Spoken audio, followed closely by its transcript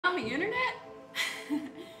on the internet?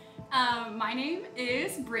 My name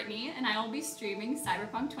is Brittney, and I will be streaming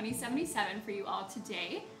Cyberpunk 2077 for you all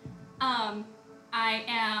today. I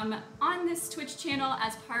am on this Twitch channel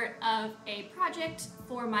as part of a project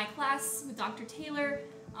for my class with Dr. Taylor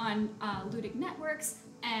on Ludic Networks,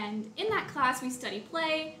 and in that class we study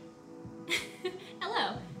play.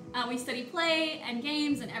 Hello. We study play and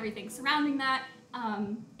games and everything surrounding that.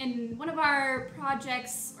 And one of our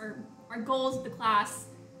projects, or our goals of the class,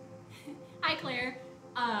 hi Claire,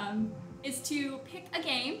 is to pick a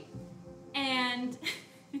game and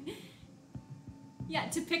yeah,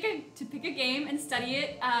 to pick a game and study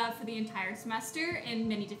it for the entire semester in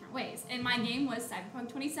many different ways. And my game was Cyberpunk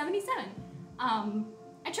 2077.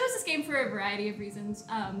 I chose this game for a variety of reasons.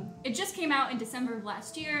 It just came out in December of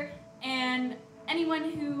last year, and anyone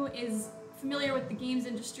who is familiar with the games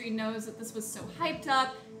industry knows that this was so hyped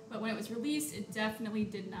up, but when it was released, it definitely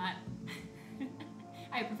did not.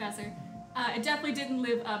 Hi, Professor. It definitely didn't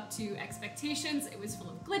live up to expectations. It was full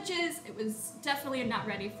of glitches. It was definitely not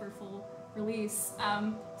ready for full release.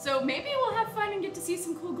 So maybe we'll have fun and get to see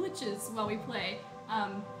some cool glitches while we play.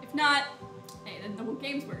 If not, hey, then the whole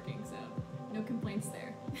game's working, so no complaints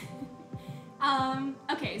there.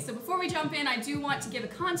 Okay, so before we jump in, I do want to give a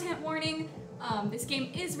content warning. This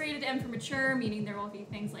game is rated M for mature, meaning there will be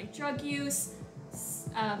things like drug use,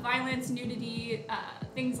 violence, nudity,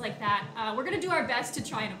 things like that. We're gonna do our best to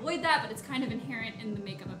try and avoid that, but it's kind of inherent in the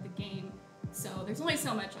makeup of the game, so there's only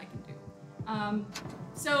so much I can do.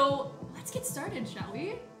 So let's get started, shall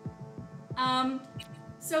we?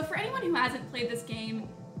 So for anyone who hasn't played this game,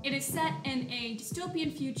 it is set in a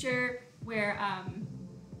dystopian future where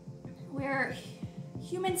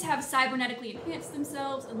humans have cybernetically enhanced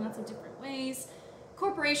themselves in lots of different ways.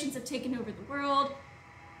 Corporations have taken over the world.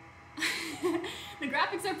 The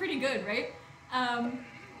graphics are pretty good, right?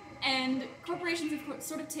 And corporations have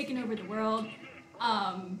sort of taken over the world,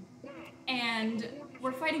 and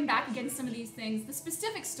we're fighting back against some of these things. The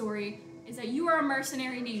specific story is that you are a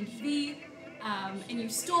mercenary named V, and you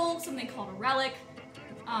stole something called a relic,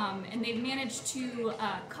 and they've managed to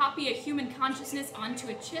copy a human consciousness onto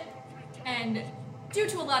a chip, and due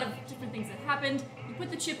to a lot of different things that happened, you put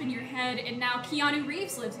the chip in your head, and now Keanu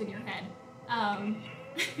Reeves lives in your head.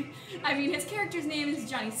 I mean, his character's name is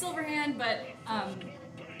Johnny Silverhand, but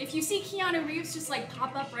if you see Keanu Reeves just like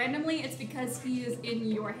pop up randomly, it's because he is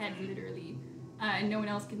in your head literally, and no one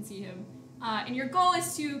else can see him. And your goal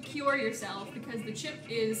is to cure yourself because the chip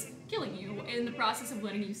is killing you in the process of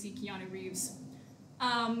letting you see Keanu Reeves.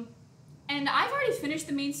 And I've already finished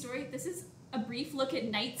the main story. This is a brief look at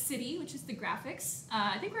Night City, which is the graphics.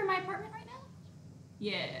 I think we're in my apartment right now?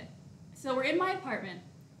 Yeah. So we're in my apartment.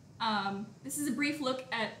 This is a brief look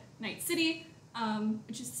at Night City,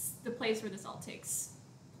 which is the place where this all takes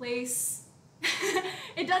place.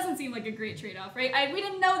 It doesn't seem like a great trade-off, right? We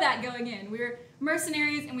didn't know that going in. We were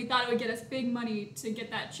mercenaries and we thought it would get us big money to get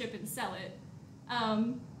that chip and sell it.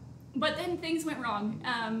 But then things went wrong,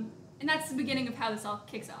 and that's the beginning of how this all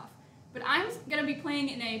kicks off. But I'm gonna be playing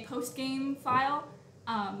in a post-game file.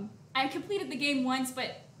 I completed the game once,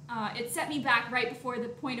 but it set me back right before the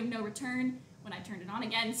point of no return when I turned it on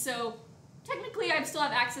again. So technically I still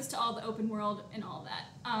have access to all the open world and all that.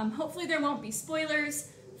 Hopefully there won't be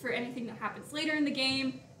spoilers for anything that happens later in the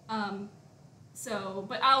game.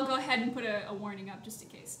 But I'll go ahead and put a warning up just in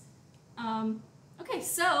case. Okay,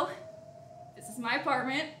 so this is my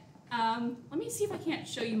apartment. Let me see if I can't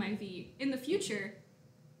show you my V. In the future,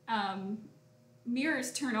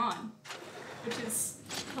 mirrors turn on, which is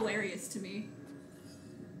hilarious to me.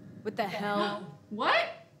 What the hell? What?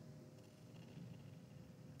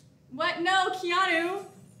 What? No, Keanu!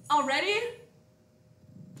 Already?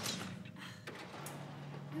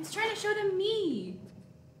 I was trying to show them me.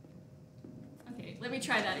 Okay, let me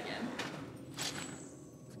try that again.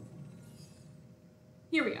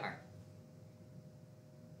 Here we are.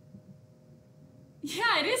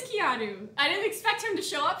 Yeah, it is Keanu. I didn't expect him to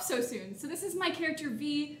show up so soon. So this is my character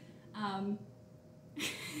V.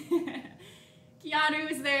 Keanu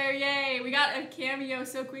is there, yay! We got a cameo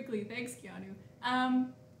so quickly. Thanks, Keanu.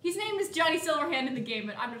 His name is Johnny Silverhand in the game,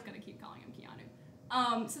 but I'm just gonna keep calling him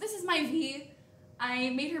Keanu. So this is my V. I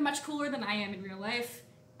made her much cooler than I am in real life.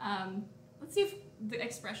 Let's see if the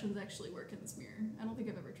expressions actually work in this mirror. I don't think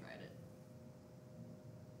I've ever tried it.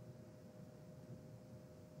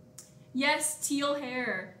 Yes, teal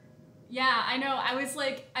hair. Yeah, I know. I was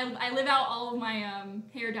like, I live out all of my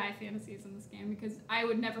hair dye fantasies in this game because I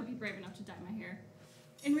would never be brave enough to dye my hair.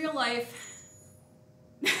 In real life,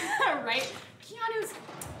 right?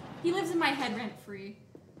 He lives in my head rent-free.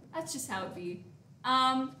 That's just how it be.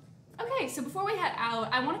 Okay, so before we head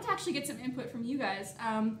out, I wanted to actually get some input from you guys.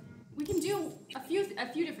 We can do a few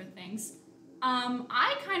different things.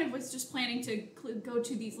 I kind of was just planning to go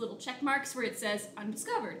to these little check marks where it says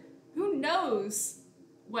undiscovered. Who knows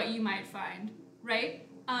what you might find, right?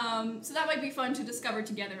 So that might be fun to discover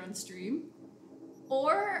together on stream.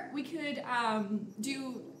 Or we could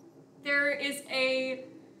there is a,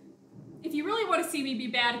 if you really want to see me be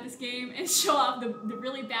bad at this game and show off the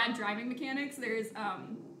really bad driving mechanics, there's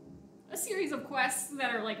a series of quests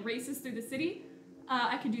that are like races through the city.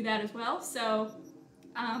 I could do that as well. So,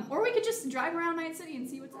 or we could just drive around Night City and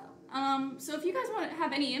see what's up. So if you guys want to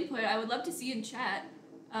have any input, I would love to see in chat.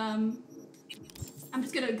 I'm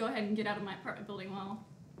just gonna go ahead and get out of my apartment building while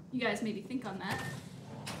you guys maybe think on that.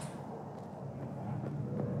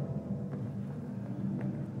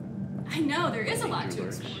 I know, there is a lot to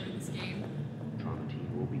explore in this game.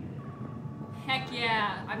 Heck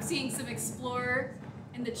yeah, I'm seeing some Explorer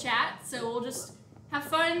in the chat, so we'll just have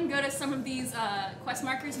fun, go to some of these quest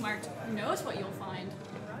markers marked, who knows what you'll find.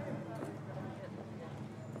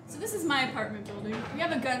 So this is my apartment building. We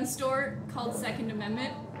have a gun store called Second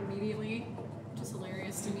Amendment immediately, which is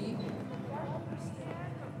hilarious to me.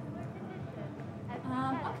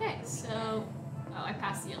 Okay, so, oh, I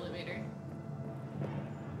passed the elevator.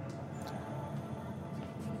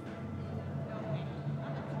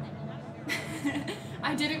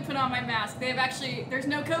 I didn't put on my mask. They have actually, there's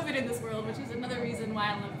no COVID in this world, which is another reason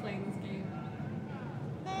why I love playing this game.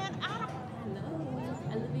 Man, I don't... Hello,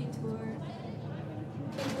 elevator.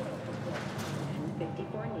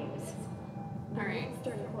 54 News. Alright,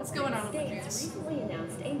 what's going on over here? Recently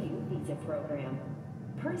announced a new visa program.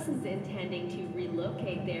 Persons intending to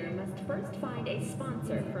relocate there must first find a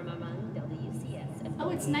sponsor from among WCS. Oh,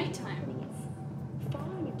 it's nighttime.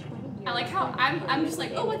 Following a 20-year I like how I'm just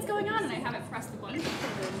like, oh, what's going on? And I haven't pressed the button.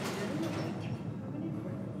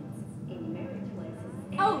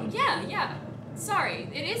 Oh, yeah. Sorry,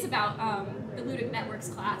 it is about the Ludic Networks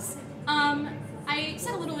class. I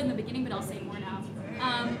said a little in the beginning, but I'll say more now.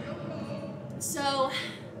 So,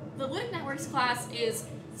 the Ludic Networks class is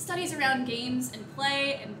studies around games and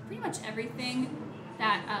play and pretty much everything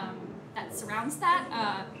that that surrounds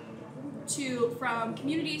that. From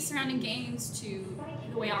communities surrounding games to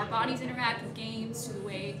the way our bodies interact with games to the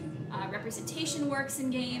way representation works in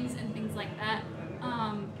games and things like that.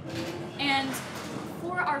 And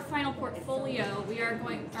for our final portfolio, we're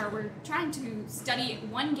trying to study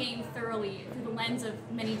one game thoroughly through the lens of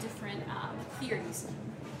many different theories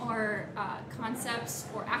or concepts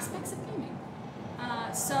or aspects of gaming.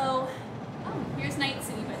 Oh, here's Night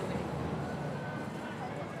City, by the way.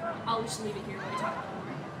 I'll just leave it here while I talk more.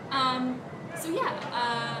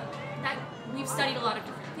 That we've studied a lot of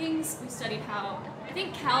different things. We studied how, I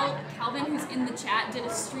think Calvin, who's in the chat, did a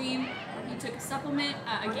stream where he took a supplement,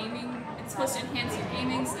 it's supposed to enhance your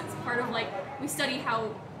gaming, so that's part of we study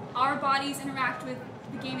how our bodies interact with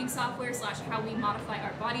the gaming software / how we modify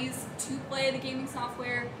our bodies to play the gaming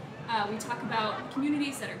software. We talk about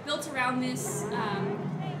communities that are built around this,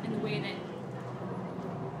 and the way that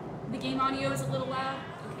the game audio is a little loud.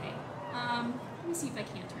 Okay, let me see if I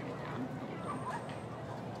can't turn it down.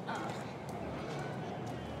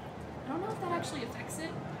 I don't know if that actually affects it.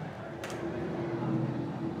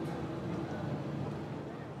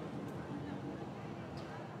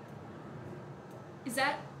 Is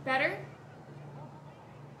that better?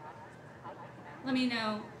 Let me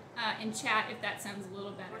know in chat if that sounds a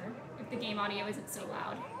little better, if the game audio isn't so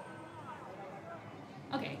loud.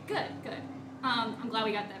 Okay, good. I'm glad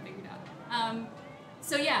we got that figured out.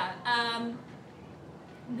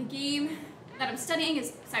 The game that I'm studying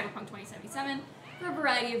is Cyberpunk 2077 for a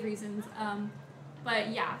variety of reasons.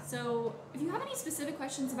 But yeah, so if you have any specific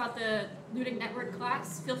questions about the Ludic Network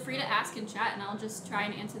class, feel free to ask in chat and I'll just try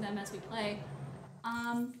and answer them as we play.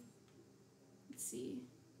 Let's see.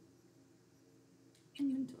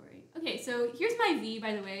 Inventory. Okay, so here's my V,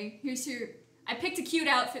 by the way. I picked a cute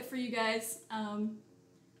outfit for you guys.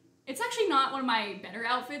 It's actually not one of my better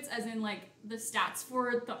outfits, as in the stats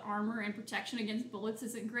for the armor and protection against bullets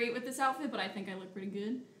isn't great with this outfit, but I think I look pretty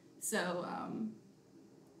good. So,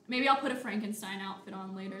 maybe I'll put a Frankenstein outfit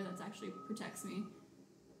on later that actually protects me.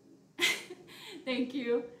 Thank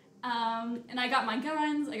you. And I got my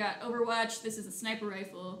guns. I got Overwatch. This is a sniper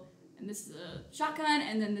rifle, and this is a shotgun,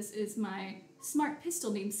 and then this is my smart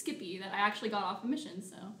pistol named Skippy that I actually got off a mission,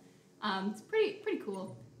 so it's pretty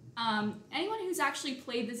cool. Anyone who's actually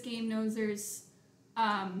played this game knows there's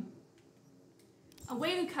a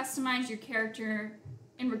way to customize your character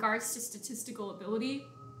in regards to statistical ability.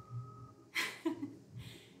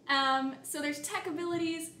 So there's tech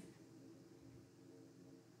abilities.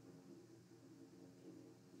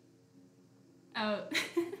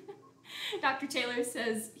 Dr. Taylor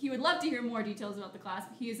says he would love to hear more details about the class,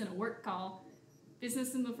 but he is in a work call.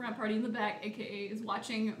 Business in the front, party in the back, aka is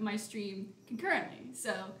watching my stream concurrently.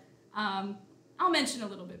 So I'll mention a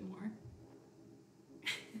little bit more.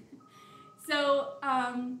 So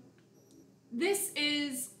this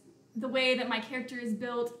is the way that my character is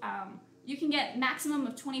built. You can get maximum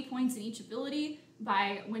of 20 points in each ability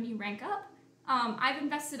by when you rank up. I've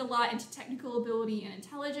invested a lot into technical ability and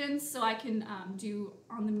intelligence, so I can do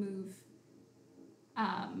on the move.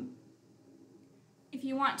 If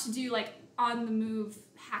you want to do like on the move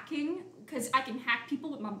hacking, because I can hack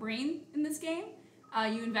people with my brain in this game,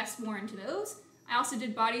 you invest more into those. I also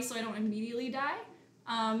did body so I don't immediately die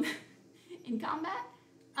in combat.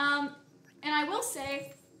 And I will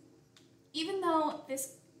say, even though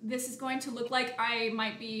this is going to look like I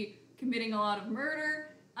might be committing a lot of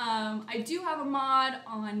murder, I do have a mod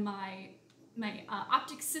on my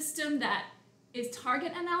optics system that is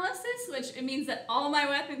target analysis, which it means that all my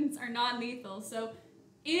weapons are non-lethal. So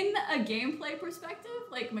in a gameplay perspective,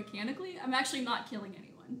 like mechanically, I'm actually not killing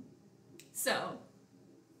anyone. So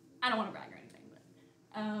I don't want to brag or anything, but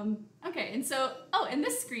okay. And so, oh, and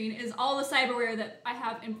this screen is all the cyberware that I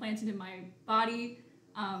have implanted in my body.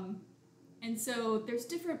 And so there's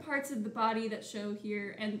different parts of the body that show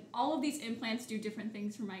here, and all of these implants do different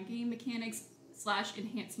things for my game mechanics /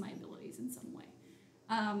 enhance my abilities in some way.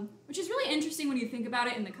 Which is really interesting when you think about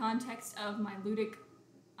it in the context of my Ludic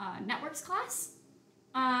networks class.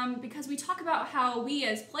 Because we talk about how we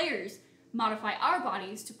as players modify our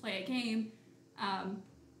bodies to play a game.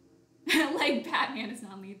 Like Batman is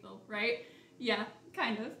non-lethal, right? Yeah,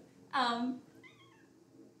 kind of.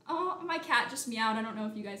 Oh, my cat just meowed. I don't know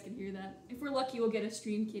if you guys can hear that. If we're lucky, we'll get a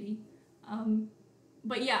stream kitty.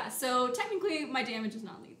 But yeah, so technically my damage is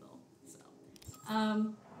not lethal. So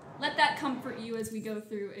let that comfort you as we go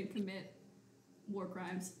through and commit war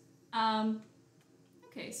crimes.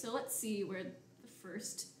 Okay, so let's see where the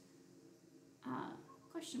first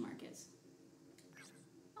question mark is.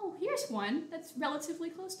 Oh, here's one that's relatively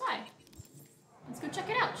close by. Let's go check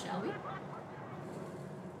it out, shall we?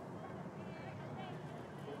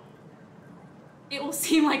 It will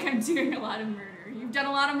seem like I'm doing a lot of murder. You've done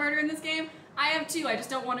a lot of murder in this game? I have too, I just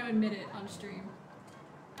don't want to admit it on stream.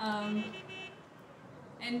 And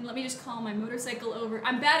let me just call my motorcycle over.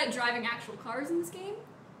 I'm bad at driving actual cars in this game.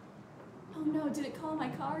 Oh no, did it call my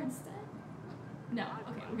car instead? No,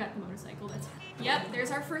 okay, we got the motorcycle. Yep,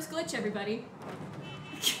 there's our first glitch, everybody.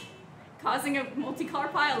 Causing a multi-car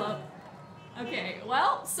pileup. Okay,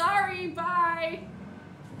 well, sorry, bye.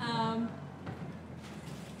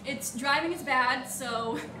 Driving is bad,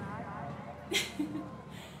 so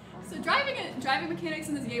so driving mechanics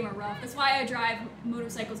in this game are rough. That's why I drive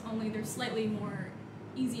motorcycles only. They're slightly more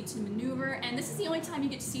easy to maneuver, and this is the only time you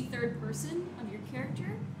get to see third person of your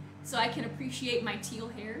character, so I can appreciate my teal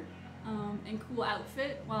hair and cool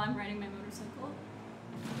outfit while I'm riding my motorcycle.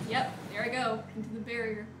 Yep, there I go, into the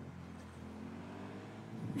barrier.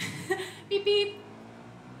 Beep beep!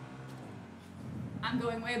 I'm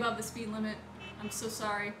going way above the speed limit. I'm so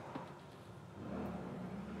sorry.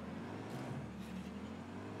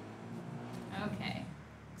 Okay,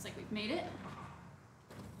 looks like we've made it.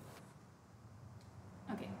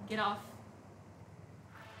 Okay, get off.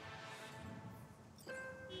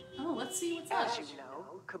 Oh, let's see what's up. As you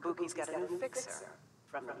know, Kabuki's got a new fixer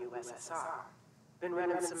from the USSR. Been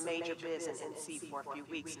running some major biz in NC for a few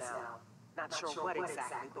weeks now. Not sure what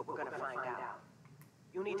exactly, but we're gonna find out.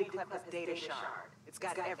 You need to collect this data shard. It's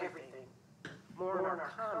got everything. More on our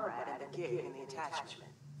comrade and the gig in the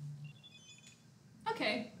attachment.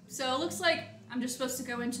 Okay, so it looks like I'm just supposed to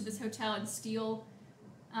go into this hotel and steal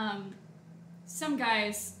some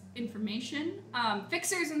guy's information.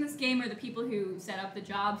 Fixers in this game are the people who set up the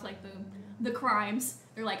jobs, like the crimes.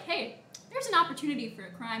 They're like, hey, there's an opportunity for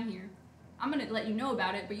a crime here. I'm gonna let you know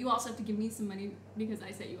about it, but you also have to give me some money because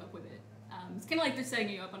I set you up with it. It's kind of like they're setting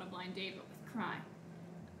you up on a blind date, but with crime.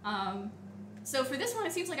 So for this one,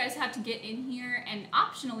 it seems like I just have to get in here, and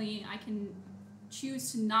optionally, I can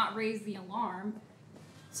choose to not raise the alarm.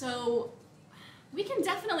 So we can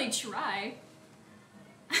definitely try.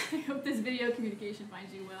 I hope this video communication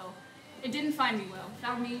finds you well. It didn't find me well. It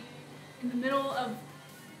found me in the middle of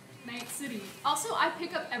Night City. Also, I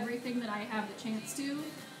pick up everything that I have the chance to.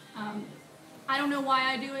 I don't know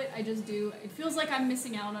why I do it, I just do. It feels like I'm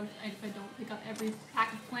missing out on if I don't pick up every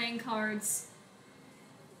pack of playing cards.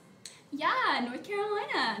 Yeah, North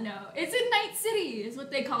Carolina. No, it's in Night City is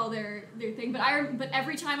what they call their thing. But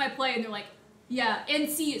every time I play and they're like, yeah,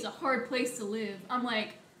 NC is a hard place to live. I'm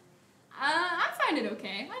like, I find it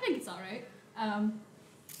okay. I think it's all right.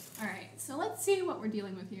 All right, so let's see what we're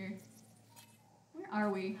dealing with here. are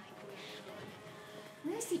we?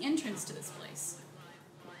 Where's the entrance to this place?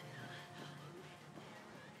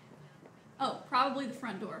 Oh, probably the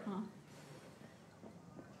front door, huh?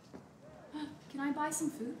 Can I buy some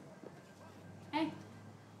food? Hey.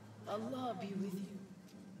 Allah be with you.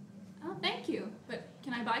 Oh, thank you. But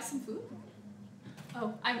can I buy some food?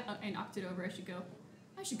 Oh, I knocked it over. I should go.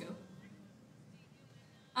 I should go.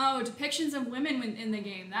 Oh, depictions of women in the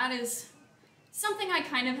game. That is something I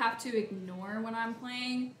kind of have to ignore when I'm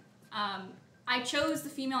playing. I chose the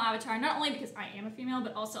female avatar not only because I am a female,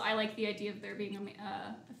 but also I like the idea of there being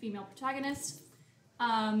a female protagonist.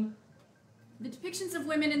 The depictions of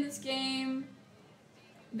women in this game,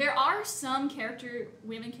 there are some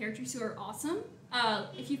women characters who are awesome.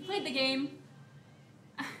 If you've played the game,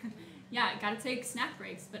 yeah, gotta take snack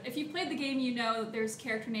breaks, but if you've played the game, you know there's a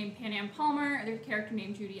character named Panam Palmer, there's a character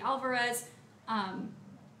named Judy Alvarez, and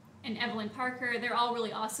Evelyn Parker. They're all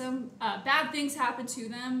really awesome. Bad things happen to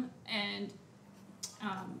them, and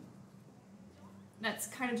that's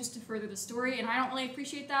kind of just to further the story, and I don't really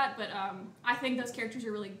appreciate that, but I think those characters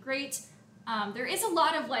are really great. There is a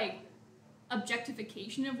lot of like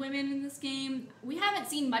objectification of women in this game. We haven't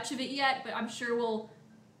seen much of it yet, but I'm sure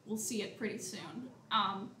we'll see it pretty soon.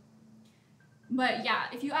 But yeah,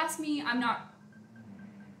 if you ask me,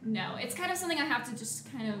 no, it's kind of something I have to just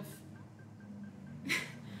kind of,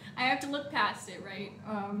 I have to look past it, right?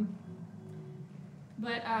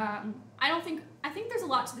 I think there's a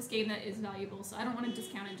lot to this game that is valuable, so I don't want to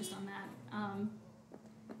discount it just on that. Now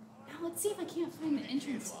let's see if I can't find the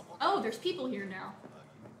entrance. Oh, there's people here now.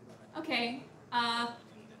 Okay,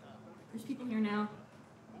 there's people here now.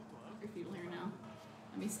 There's people here now.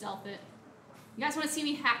 Let me stealth it. You guys want to see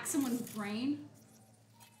me hack someone's brain?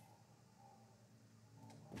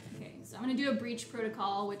 Okay, so I'm gonna do a breach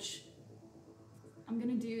protocol, which I'm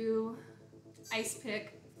gonna do ice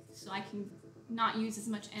pick so I can not use as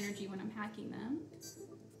much energy when I'm hacking them.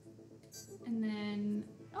 And then,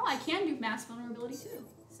 oh, I can do mass vulnerability too.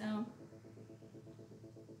 So,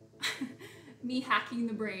 me hacking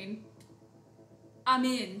the brain. I'm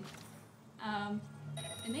in. And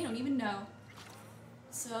they don't even know.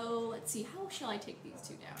 So let's see, how shall I take these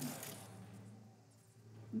two down?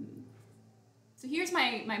 So here's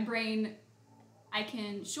my brain. I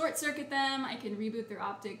can short circuit them, I can reboot their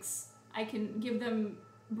optics, I can give them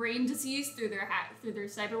brain disease through their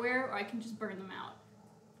cyberware, or I can just burn them out.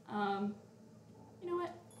 You know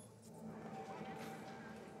what?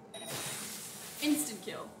 Instant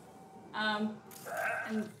kill.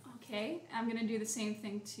 And okay, I'm gonna do the same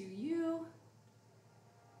thing to you.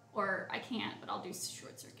 Or I can't, but I'll do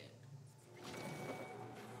short circuit.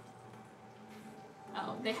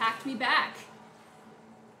 Oh, they hacked me back.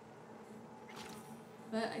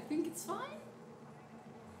 But I think it's fine.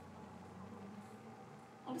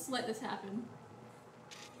 I'll just let this happen.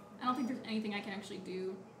 I don't think there's anything I can actually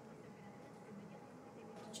do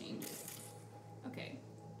to change it. Okay.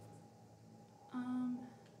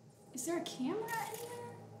 Is there a camera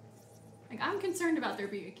anywhere? Like, I'm concerned about there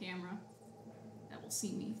being a camera that will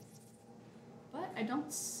see me. But I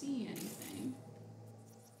don't see anything.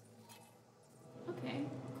 Okay,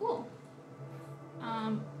 cool.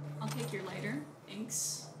 I'll take your lighter.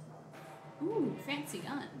 Thanks. Ooh, fancy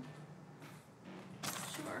gun.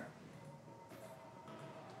 Sure.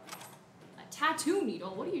 A tattoo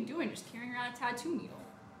needle? What are you doing? Just carrying around a tattoo needle?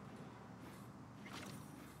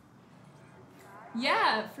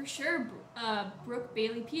 Yeah, for sure, Brooke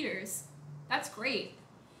Bailey Peters. That's great.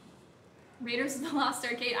 Raiders of the Lost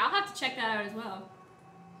Arcade. I'll have to check that out as well.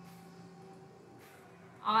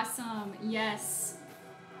 Awesome. Yes.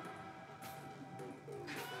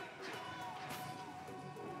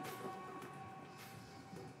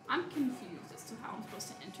 I'm confused as to how I'm supposed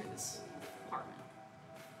to enter this apartment.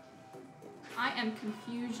 I am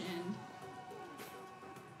confusion.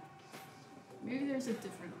 Maybe there's a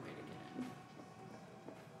different way to get in.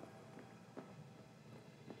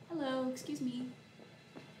 Hello, excuse me.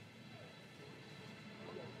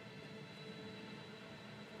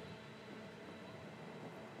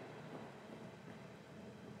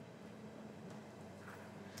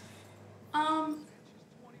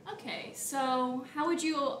 Okay, so how would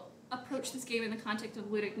you approach this game in the context of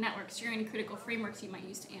Ludic networks? Are there any critical frameworks you might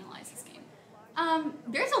use to analyze this game?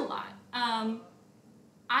 There's a lot.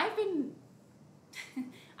 I've been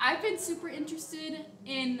super interested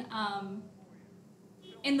in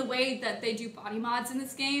the way that they do body mods in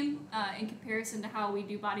this game, in comparison to how we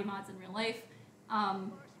do body mods in real life.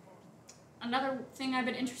 Another thing I've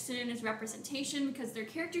been interested in is representation, because their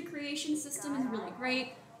character creation system is really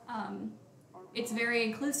great. It's very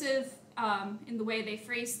inclusive in the way they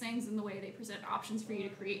phrase things and the way they present options for you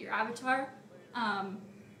to create your avatar.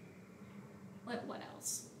 What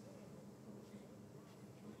else?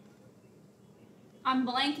 I'm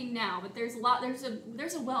blanking now, but there's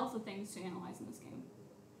a wealth of things to analyze in this game.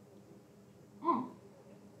 Oh.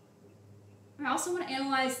 I also want to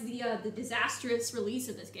analyze the disastrous release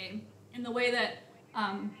of this game in the way that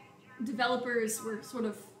developers were sort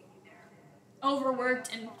of overworked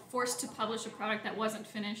and forced to publish a product that wasn't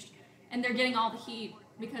finished, and they're getting all the heat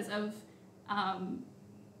because of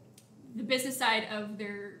the business side of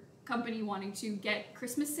their company wanting to get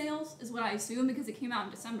Christmas sales, is what I assume, because it came out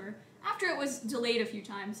in December after it was delayed a few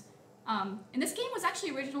times. And this game was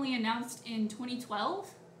actually originally announced in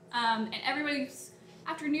 2012, and everybody's,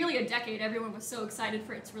 after nearly a decade, everyone was so excited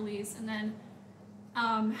for its release, and then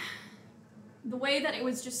the way that it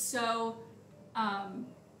was just so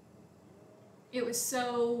it was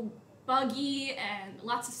so buggy, and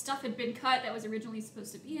lots of stuff had been cut that was originally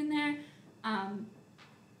supposed to be in there.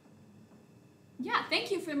 Yeah, thank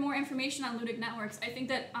you for more information on Ludic Networks. I think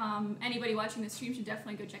that anybody watching this stream should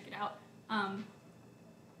definitely go check it out.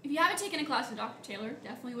 If you haven't taken a class with Dr. Taylor,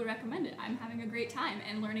 definitely would recommend it. I'm having a great time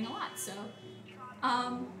and learning a lot. So,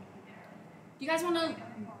 do you guys want to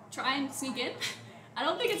try and sneak in? I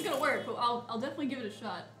don't think it's gonna work, but I'll definitely give it a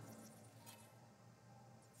shot.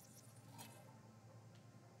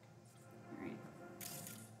 All right.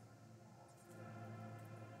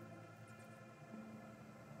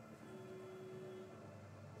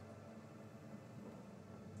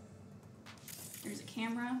 There's a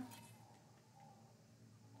camera.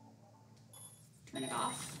 Turn it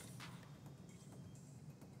off.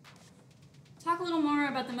 Talk a little more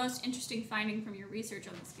about the most interesting finding from your research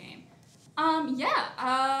on this game.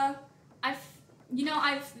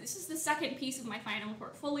 This is the second piece of my final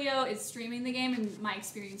portfolio, is streaming the game and my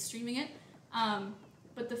experience streaming it.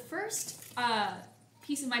 But the first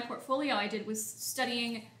piece of my portfolio I did was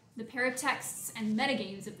studying the paratexts and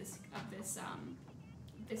metagames of this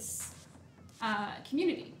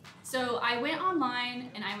community. So I went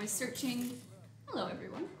online and I was searching. Hello,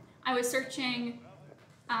 everyone. I was searching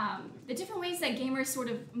the different ways that gamers sort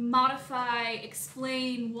of modify,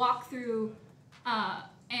 explain, walk through,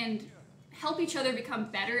 and help each other become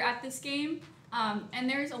better at this game. And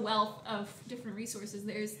there's a wealth of different resources.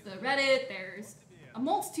 There's the Reddit, there's a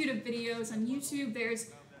multitude of videos on YouTube,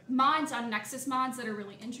 there's mods on Nexus mods that are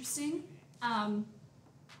really interesting. And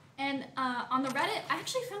on the Reddit, I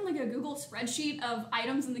actually found like a Google spreadsheet of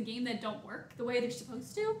items in the game that don't work the way they're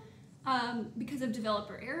supposed to because of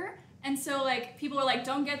developer error. And so like people are like,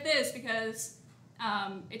 don't get this because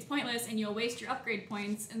it's pointless and you'll waste your upgrade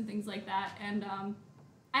points and things like that. And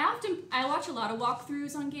I watch a lot of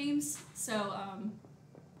walkthroughs on games, so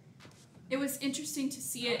it was interesting to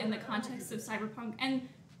see it in the context of Cyberpunk and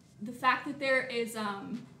the fact that there is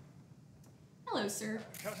hello, sir.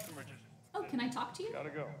 Customer just. Oh, can I talk to you? Gotta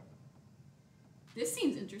go. This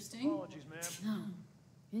seems interesting. Apologies, ma'am.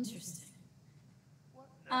 Oh, interesting.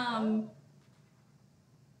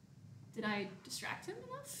 Did I distract him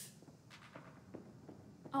enough?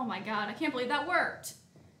 Oh my god, I can't believe that worked.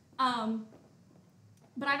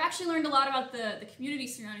 But I've actually learned a lot about the community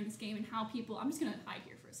surrounding this game and how people... I'm just gonna hide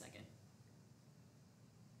here for a second.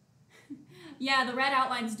 Yeah, the red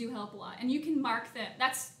outlines do help a lot, and you can mark them.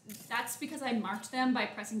 That's because I marked them by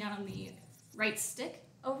pressing down on the right stick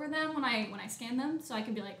over them when I scan them, so I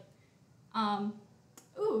can be like,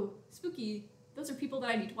 ooh, spooky. Those are people that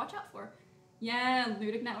I need to watch out for. Yeah,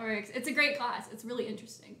 Ludic Networks. It's a great class. It's really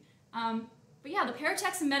interesting. But yeah, the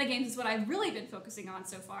paratext and metagames is what I've really been focusing on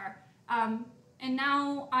so far. And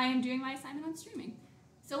now I am doing my assignment on streaming.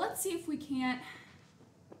 So let's see if we can't...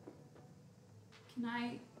 Can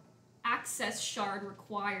I... Access shard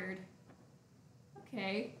required.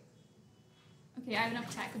 Okay. Okay, I have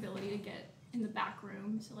enough tech ability to get in the back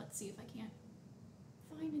room, so let's see if I can't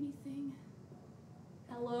find anything.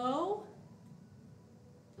 Hello?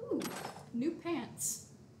 Ooh, new pants.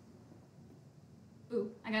 Ooh,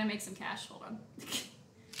 I gotta make some cash, hold on.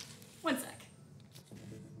 One sec.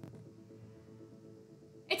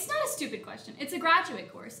 It's not a stupid question, it's a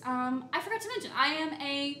graduate course. I forgot to mention, I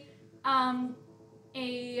am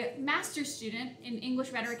a master's student in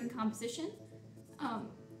English Rhetoric and Composition,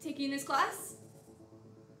 taking this class.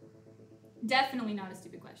 Definitely not a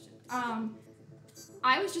stupid question.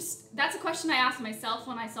 That's a question I asked myself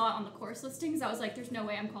when I saw it on the course listings. I was like, there's no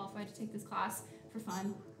way I'm qualified to take this class for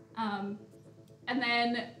fun. And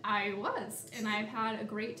then I was, and I've had a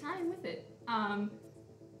great time with it.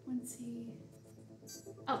 Let's see.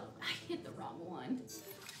 Oh, I hit the wrong one.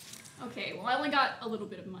 Okay, well I only got a little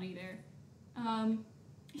bit of money there.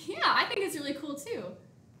 Yeah, I think it's really cool too.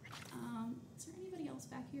 Is there anybody else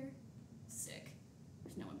back here? Sick.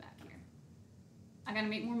 There's no one back here. I gotta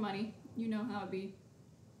make more money. You know how it be.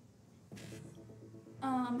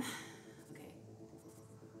 Okay.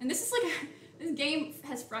 And this is like, this game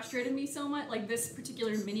has frustrated me so much, like this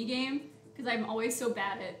particular mini game, because I'm always so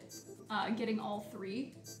bad at getting all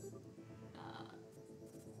three.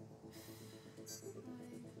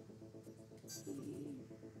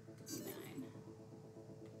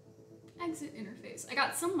 9. Exit interface. I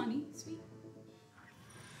got some money. Sweet.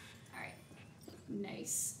 Alright.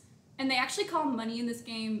 Nice. And they actually call money in this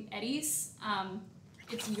game eddies.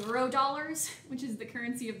 It's Euro dollars, which is the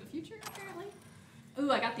currency of the future, apparently.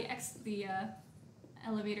 Ooh, I got the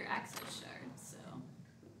elevator access shard, so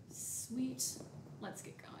sweet. Let's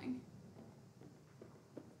get going.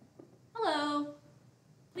 Hello.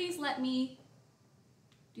 Please let me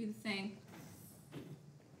do the thing.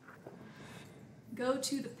 Go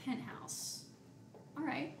to the penthouse. All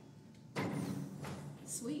right.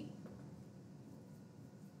 Sweet.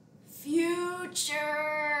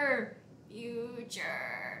 Future.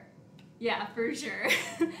 Future. Yeah, for sure.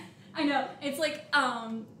 I know. It's like,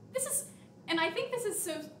 this is, and I think this is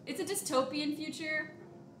so, it's a dystopian future,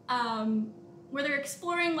 where they're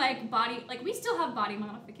exploring like body, like we still have body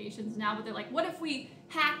modifications now, but they're like, what if we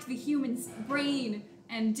hacked the human's brain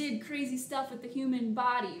and did crazy stuff with the human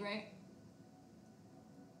body, right?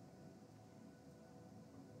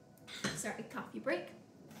 Sorry, coffee break.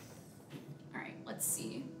 All right, let's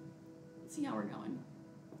see. Let's see how we're going. All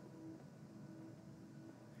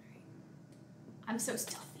right. I'm so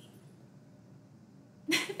stealthy.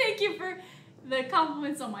 Thank you for the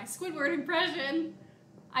compliments on my Squidward impression.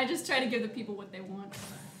 I just try to give the people what they want.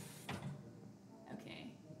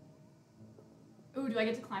 Okay. Ooh, do I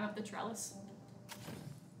get to climb up the trellis?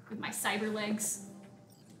 With my cyber legs.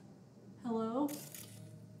 Hello?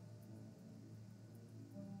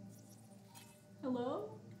 Hello?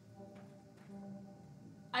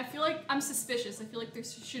 I feel like I'm suspicious. I feel like there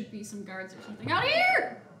should be some guards or something out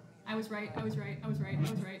here! I was right, I was right, I was right, I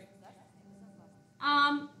was right.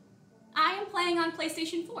 I am playing on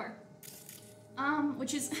PlayStation 4.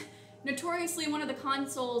 Which is notoriously one of the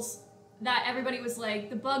consoles that everybody was like,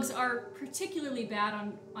 the bugs are particularly bad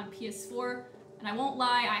on PS4. And I won't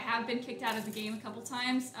lie, I have been kicked out of the game a couple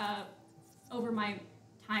times over my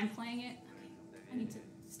time playing it. Okay, I need to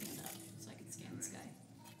stand up so I can scan this guy.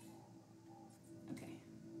 Okay.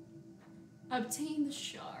 Obtain the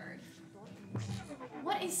shard.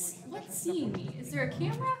 What's seeing me? Is there a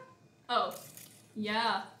camera? Oh,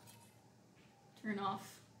 yeah. Turn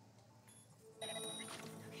off.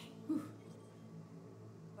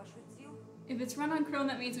 If it's run on Chrome,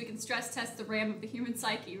 that means we can stress test the RAM of the human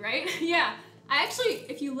psyche, right? Yeah. I actually,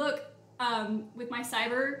 if you look with my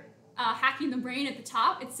cyber hacking the brain at the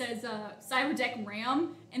top, it says CyberDeck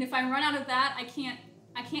RAM, and if I run out of that, I can't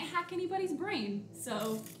hack anybody's brain.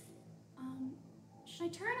 So, should I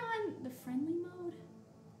turn on the friendly mode?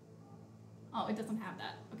 Oh, it doesn't have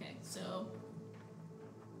that. Okay, so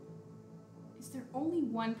is there only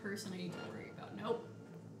one person I need to worry about? Nope.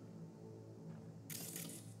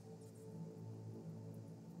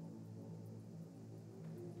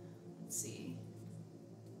 See.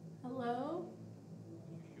 Hello?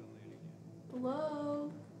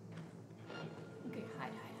 Hello? Okay,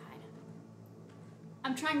 hide.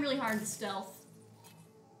 I'm trying really hard to stealth.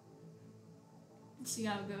 Let's see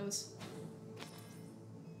how it goes.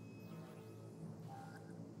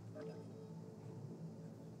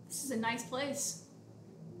 This is a nice place.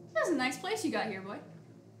 This is a nice place you got here, boy.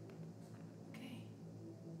 Okay.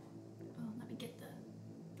 Oh, let me get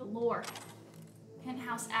the lore.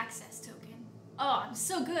 Penthouse access token. Oh, I'm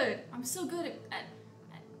so good. I'm so good at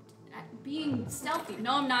being stealthy.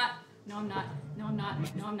 No, I'm not. No, I'm not. No, I'm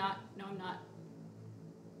not. No, I'm not. No, I'm not.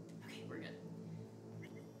 Okay, we're good.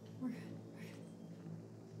 We're good.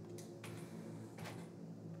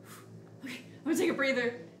 Okay, I'm gonna take a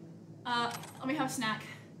breather. Let me have a snack.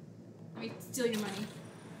 Let me steal your money.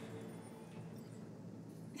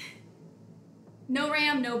 No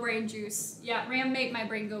RAM, no brain juice. Yeah, RAM make my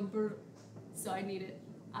brain go brr. So I need it.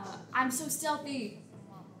 I'm so stealthy.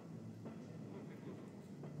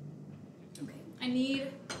 Okay, I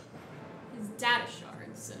need his data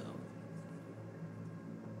shard, so.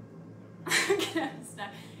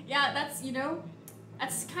 Yeah, that's, you know,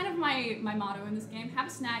 that's kind of my motto in this game. Have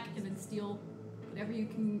a snack and then steal whatever you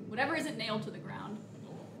can, whatever isn't nailed to the ground.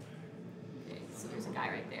 Okay, so there's a guy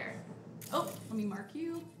right there. Oh, let me mark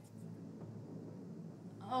you.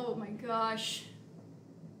 Oh my gosh.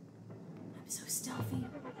 So stealthy.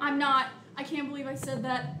 I'm not. I can't believe I said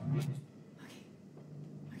that. Okay.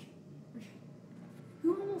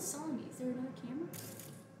 Who almost saw me? Is there another camera?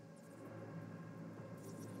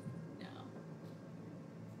 No.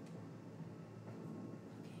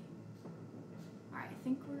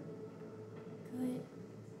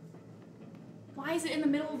 Why is it in the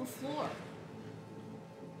middle of the floor?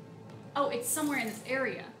 Oh, it's somewhere in this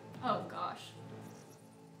area. Oh gosh.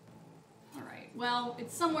 Alright, well,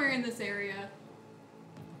 it's somewhere in this area.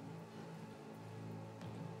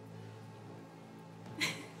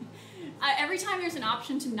 Every time there's an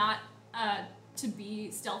option to not, to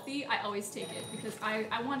be stealthy, I always take it because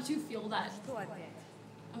I want to feel that.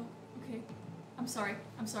 Oh, okay. I'm sorry.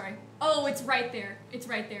 I'm sorry. Oh, it's right there. It's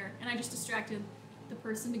right there. And I just distracted the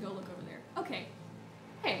person to go look over there. Okay.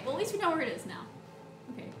 Okay, well at least we know where it is now.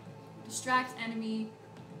 Okay. Distract enemy.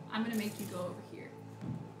 I'm gonna make you go over here.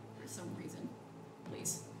 For some reason.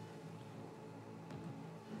 Please.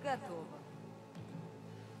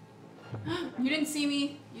 You didn't see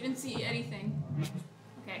me. You didn't see anything.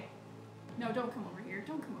 Okay. No, don't come over here.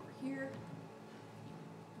 Don't come over here.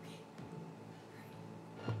 Okay.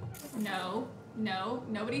 No. No.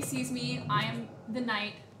 Nobody sees me. I am the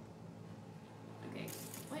knight. Okay.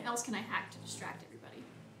 What else can I hack to distract everybody?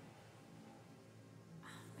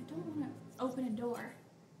 I don't want to open a door.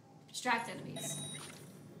 Distract enemies.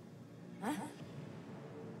 Huh?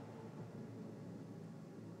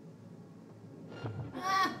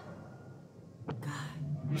 Ah!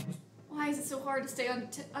 God. Why is it so hard to stay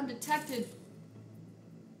undetected?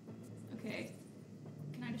 Okay.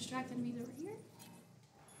 Can I distract enemies over here?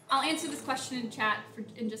 I'll answer this question in chat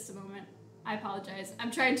in just a moment. I apologize.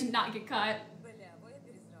 I'm trying to not get caught.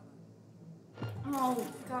 Oh,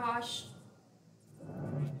 gosh.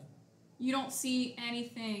 You don't see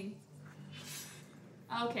anything.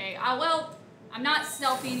 Okay. Well, I'm not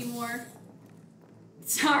stealthy anymore.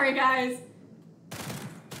 Sorry, guys.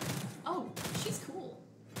 Oh, she's cool.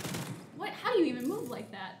 What? How do you even move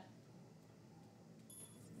like that?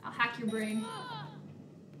 I'll hack your brain.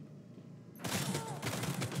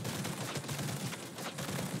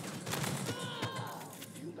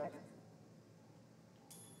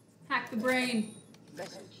 Hack the brain.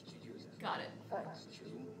 Got it.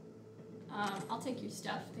 I'll take your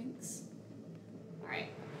stuff, thanks. Alright.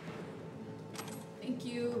 Thank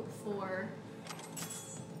you for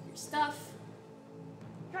your stuff.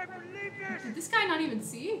 Did this guy not even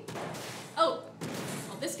see? Oh!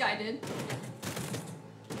 Well, this guy did.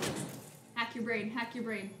 Hack your brain, hack your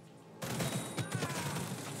brain.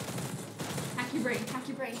 Hack your brain, hack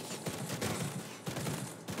your brain.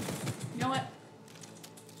 You know what?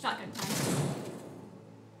 Shotgun time.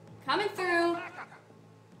 Coming through!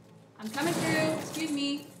 I'm coming through, excuse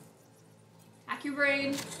me. Hack your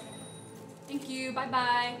brain. Thank you,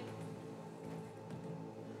 bye-bye.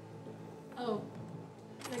 Oh.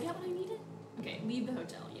 Did I get what I needed? Okay, leave the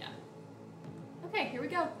hotel, yeah. Okay, here we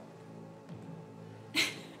go.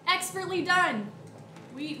 Expertly done!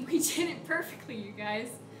 We did it perfectly, you guys.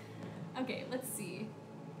 Okay, let's see.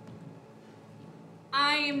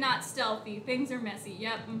 I am not stealthy. Things are messy.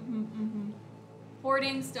 Yep,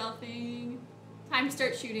 Hoarding, stealthing. Time to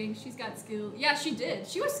start shooting. She's got skill. Yeah, she did.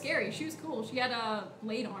 She was scary. She was cool. She had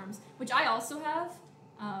blade arms, which I also have.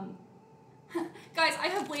 Guys, I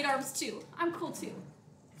have blade arms too. I'm cool too.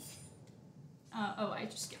 Oh, I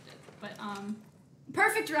just skipped it. But,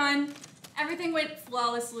 perfect run. Everything went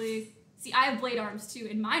flawlessly. See, I have blade arms too,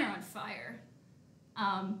 and mine are on fire.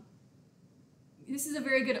 This is a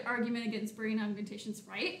very good argument against brain augmentations,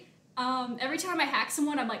 right? Every time I hack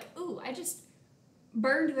someone, I'm like, ooh, I just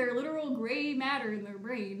burned their literal gray matter in their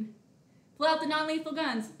brain. Pull out the non-lethal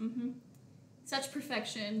guns. Such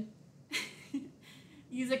perfection.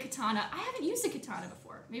 Use a katana. I haven't used a katana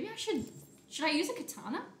before. Maybe I should. Should I use a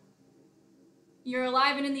katana? You're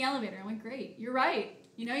alive and in the elevator. I'm like, great. You're right.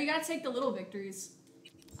 You know, you gotta take the little victories.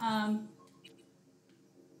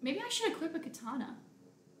 Maybe I should equip a katana.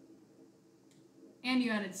 And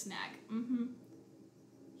you added snag.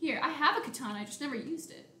 Here, I have a katana. I just never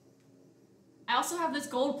used it. I also have this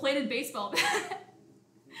gold-plated baseball bat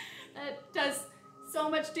that does so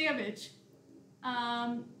much damage.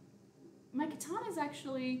 My katana is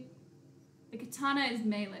actually... The katana is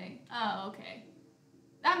melee. Oh, okay.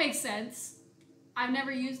 That makes sense. I've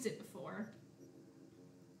never used it before.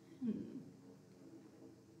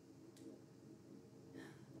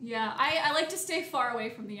 Yeah, I like to stay far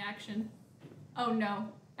away from the action. Oh no.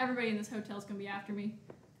 Everybody in this hotel is gonna be after me.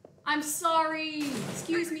 I'm sorry!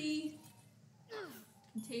 Excuse me!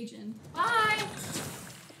 Contagion. Bye!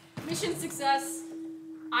 Mission success.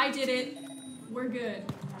 I did it. We're good.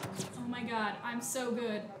 Oh my god, I'm so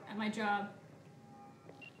good at my job.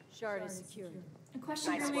 Shard is secure. A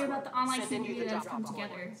question earlier about the online community that has come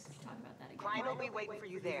together. Talk about that again. Klein will be waiting for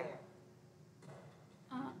you there.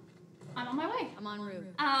 I'm on my way. I'm en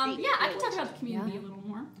route. Yeah, I can talk about the community a little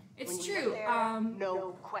more. It's true.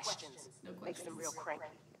 No questions. No questions. Makes them real cranky.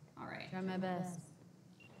 All right. Try my best.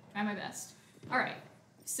 Try my best. All right,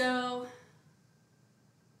 so,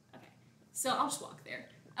 okay, so I'll just walk there.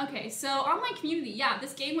 Okay, so online community, yeah,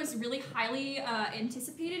 this game was really highly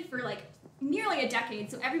anticipated for like nearly a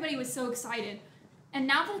decade, so everybody was so excited. And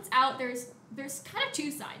now that it's out, there's kind of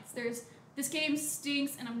two sides. There's this game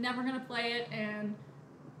stinks and I'm never gonna play it and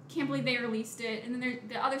can't believe they released it. And then there's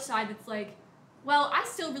the other side that's like, well, I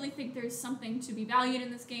still really think there's something to be valued in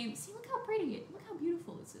this game. See, look how pretty look how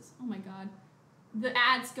beautiful this is. Oh my god. The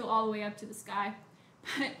ads go all the way up to the sky.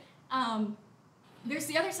 But there's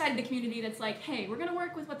the other side of the community that's like, hey, we're gonna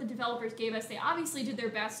work with what the developers gave us. They obviously did their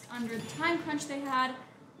best under the time crunch they had.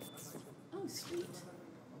 Oh, sweet.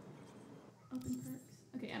 Open perks.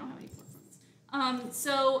 Okay, I don't have any perks.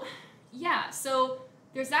 So yeah, so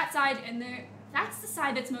there's that side, and that's the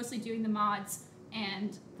side that's mostly doing the mods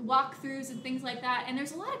and the walkthroughs and things like that. And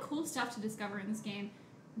there's a lot of cool stuff to discover in this game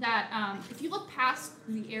that if you look past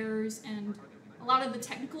the errors and a lot of the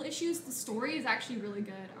technical issues, the story is actually really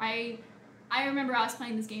good. I remember I was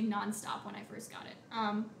playing this game non-stop when I first got it.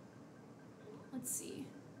 Let's see.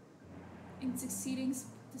 In succeeding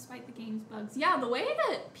despite the game's bugs. Yeah, the way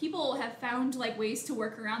that people have found like ways to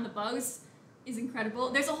work around the bugs is incredible.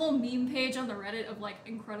 There's a whole meme page on the Reddit of like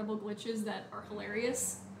incredible glitches that are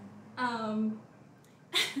hilarious.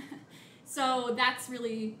 So that's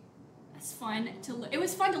fun to it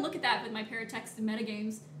was fun to look at that with my Paratext and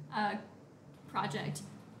Metagames project.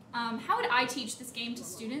 How would I teach this game to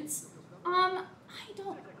students?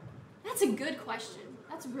 That's a good question.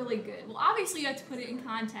 That's really good. Well, obviously you have to put it in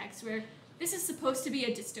context where this is supposed to be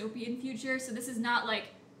a dystopian future, so this is not like,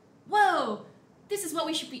 whoa, this is what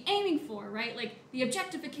we should be aiming for, right? Like the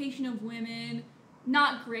objectification of women,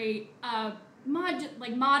 not great.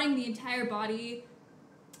 Modding the entire body.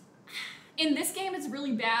 In this game, it's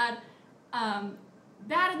really bad.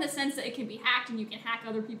 Bad in the sense that it can be hacked and you can hack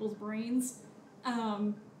other people's brains,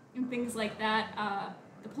 and things like that.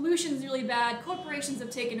 The pollution's really bad. Corporations have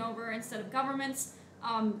taken over instead of governments.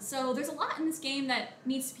 So there's a lot in this game that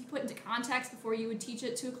needs to be put into context before you would teach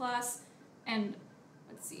it to a class. And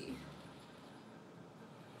let's see.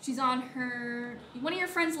 She's on her... One of your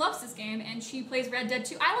friends loves this game, and she plays Red Dead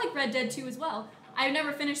 2. I like Red Dead 2 as well. I've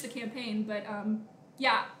never finished the campaign, but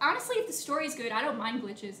yeah, honestly, if the story is good, I don't mind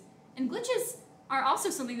glitches. And glitches are also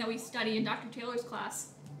something that we study in Dr. Taylor's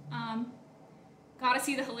class. Gotta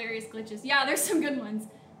see the hilarious glitches. Yeah, there's some good ones.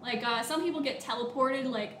 Like, some people get teleported,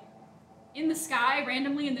 like, in the sky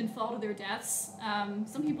randomly and then fall to their deaths.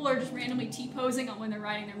 Some people are just randomly T-posing on when they're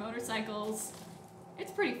riding their motorcycles.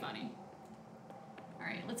 It's pretty funny.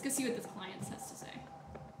 Alright, let's go see what this client has to say.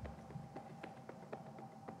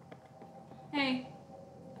 Hey,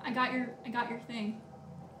 I got your thing.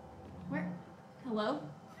 Where? Hello?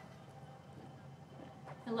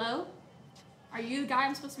 Hello? Are you the guy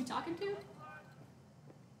I'm supposed to be talking to?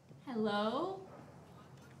 Hello?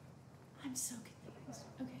 I'm so confused.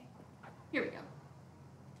 Okay. Here we go.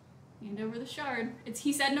 Hand over the shard.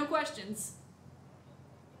 He said no questions.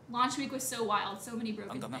 Launch week was so wild, so many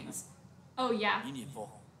broken things. Oh yeah.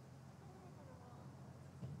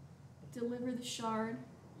 Deliver the shard.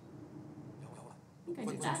 I think I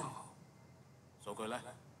did that.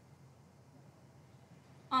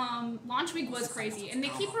 Launch week was crazy, and they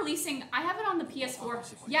keep releasing. I have it on the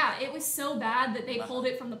PS4. Yeah, it was so bad that they pulled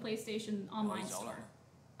it from the PlayStation Online store.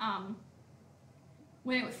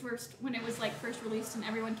 When it was like first released, and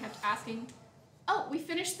everyone kept asking, "Oh, we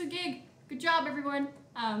finished the gig. Good job, everyone."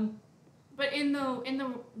 But in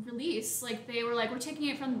the release, like they were like, "We're taking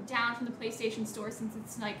it down from the PlayStation store since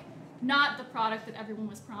it's like not the product that everyone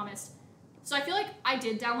was promised." So I feel like I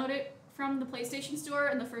did download it from the PlayStation store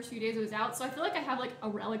in the first few days it was out, so I feel like I have like a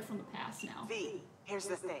relic from the past now. V, here's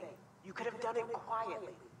the thing. You could have done it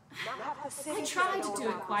quietly. Not have the city I tried to do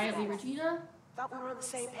it quietly, Regina. Thought we were on the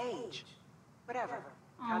same page. Whatever.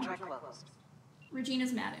 Contract closed.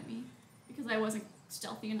 Regina's mad at me because I wasn't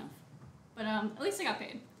stealthy enough. But at least I got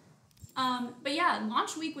paid. But yeah,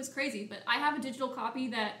 launch week was crazy, but I have a digital copy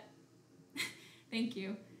that thank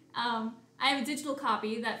you. I have a digital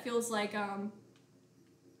copy that feels like a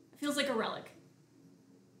relic.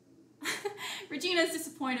 Regina's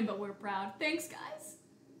disappointed, but we're proud. Thanks, guys.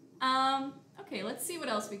 Okay, let's see what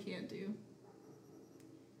else we can do.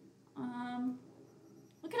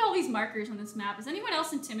 Look at all these markers on this map. Is anyone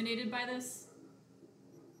else intimidated by this?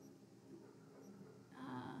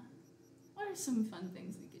 What are some fun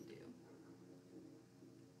things we could do?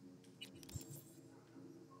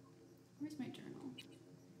 Where's my journal?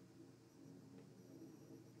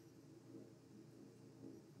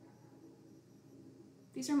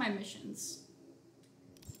 These are my missions.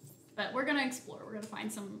 But we're gonna explore. We're gonna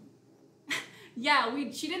find some... Yeah,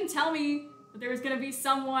 she didn't tell me But there was gonna be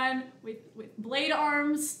someone with blade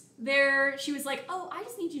arms there. She was like, oh, I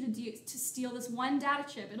just need you to steal this one data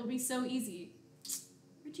chip. It'll be so easy.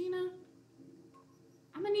 Regina,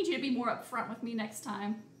 I'm gonna need you to be more upfront with me next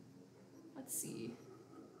time. Let's see.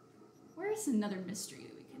 Where's another mystery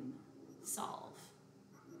that we can solve?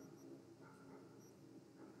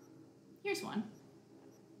 Here's one.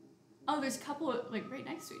 Oh, there's a couple like right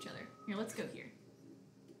next to each other. Here, let's go here.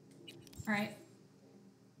 All right.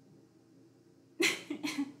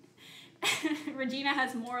 Regina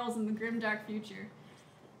has morals in the grim dark future.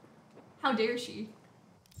 How dare she?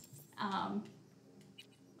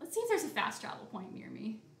 Let's see if there's a fast travel point near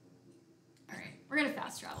me. All right, we're gonna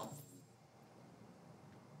fast travel.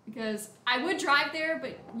 Because I would drive there,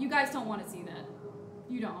 but you guys don't want to see that.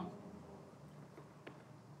 You don't.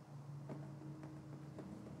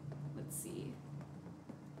 Let's see.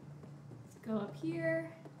 Let's go up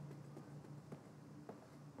here.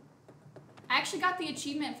 I actually got the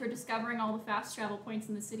achievement for discovering all the fast travel points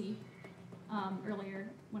in the city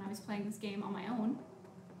earlier when I was playing this game on my own,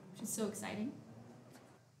 which is so exciting.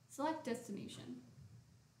 Select destination.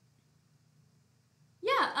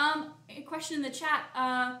 Yeah, a question in the chat.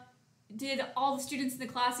 Did all the students in the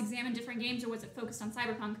class examine different games, or was it focused on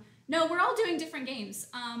Cyberpunk? No, we're all doing different games.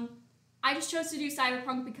 I just chose to do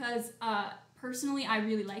Cyberpunk because personally I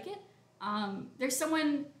really like it. There's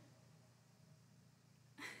someone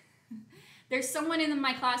in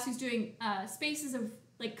my class who's doing spaces of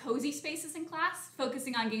like cozy spaces in class,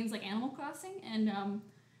 focusing on games like Animal Crossing and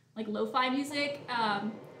like lo-fi music.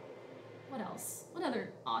 What else? What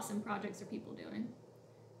other awesome projects are people doing?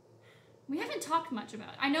 We haven't talked much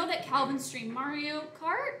about it. I know that Calvin streamed Mario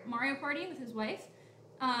Party with his wife.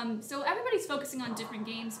 So everybody's focusing on different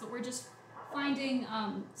games, but we're just finding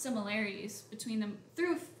similarities between them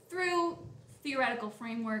through theoretical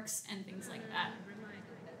frameworks and things like that.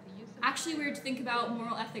 Actually, weird to think about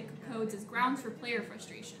moral ethic codes as grounds for player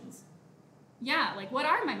frustrations. Yeah, like what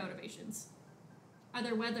are my motivations? Are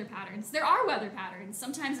there weather patterns? There are weather patterns.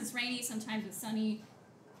 Sometimes it's rainy, sometimes it's sunny.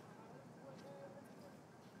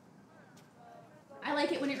 I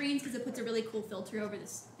like it when it rains because it puts a really cool filter over the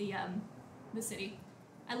city.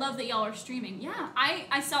 I love that y'all are streaming. Yeah,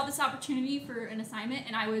 I saw this opportunity for an assignment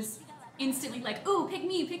and I was instantly like, ooh, pick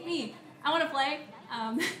me. I want to play.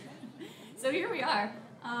 So here we are.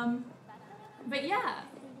 But yeah,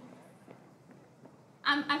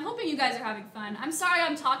 I'm hoping you guys are having fun. I'm sorry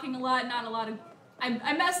I'm talking a lot, not a lot of,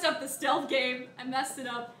 I messed up the stealth game. I messed it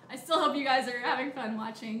up. I still hope you guys are having fun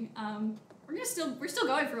watching. We're still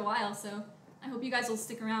going for a while, so I hope you guys will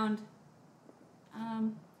stick around.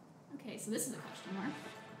 Okay, so this is a question mark.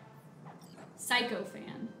 Psycho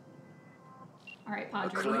fan. All right,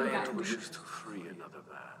 Padre, what do you got? A client wishes to free another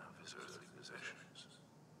man of his earthly possessions.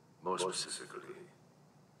 More specifically,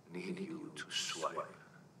 need you to swipe,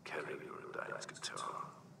 carry your Ludic guitar.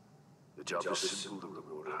 The job is simple, the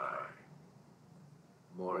reward high.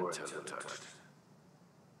 More intel touched.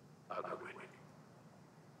 I'll win.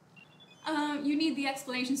 You need the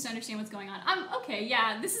explanations to understand what's going on. Okay,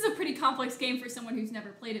 yeah, this is a pretty complex game for someone who's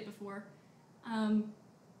never played it before.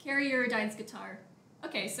 Carry your Ludic guitar.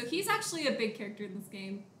 Okay, so he's actually a big character in this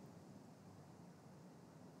game.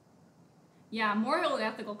 Yeah, moral and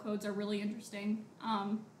ethical codes are really interesting.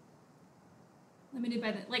 Limited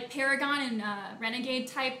by the, like Paragon and Renegade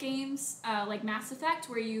type games, like Mass Effect,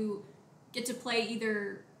 where you get to play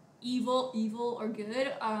either evil or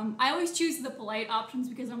good. I always choose the polite options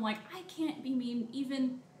because I'm like, I can't be mean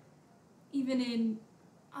even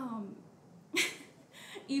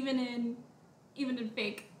in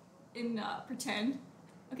fake, in pretend.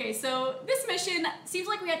 Okay, so this mission seems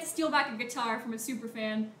like we had to steal back a guitar from a super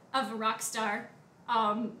fan of a rock star.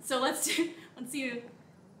 So let's see if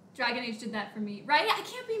Dragon Age did that for me. Right? I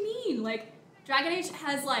can't be mean. Like, Dragon Age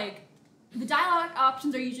has like, the dialogue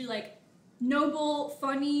options are usually like noble,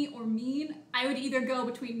 funny, or mean. I would either go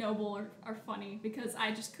between noble or funny because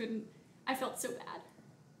I just couldn't, I felt so bad.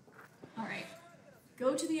 All right,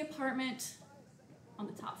 go to the apartment on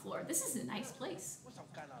the top floor. This is a nice place.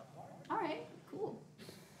 All right, cool.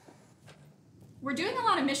 We're doing a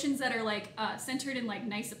lot of missions that are like centered in like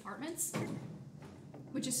nice apartments,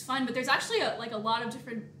 which is fun, but there's actually a lot of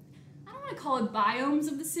different, I don't want to call it biomes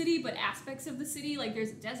of the city, but aspects of the city. Like there's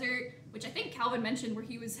a desert, which I think Calvin mentioned where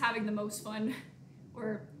he was having the most fun,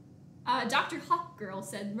 or Dr. Hawk Girl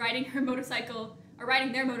said riding their motorcycle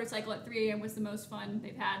at 3 a.m. was the most fun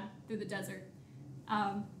they've had through the desert.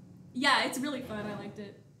 Yeah, it's really fun. I liked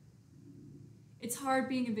it. It's hard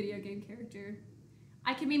being a video game character.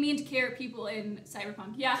 I can be mean to people in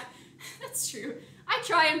Cyberpunk. Yeah, that's true. I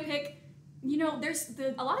try and pick, you know,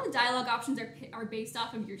 a lot of the dialogue options are based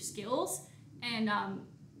off of your skills, and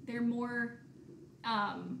they're more.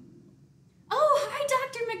 Oh, hi,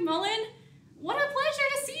 Dr. McMullen. What a pleasure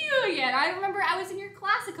to see you again. I remember I was in your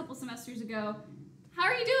class a couple semesters ago. How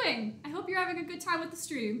are you doing? I hope you're having a good time with the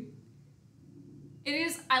stream. It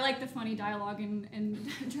is. I like the funny dialogue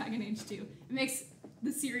in Dragon Age 2. It makes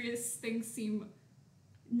the serious things seem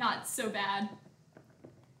not so bad.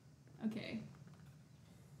 Okay.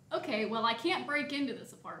 Okay, well, I can't break into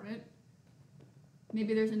this apartment.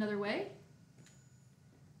 Maybe there's another way?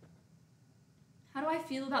 How do I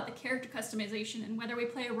feel about the character customization and whether we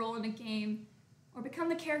play a role in a game or become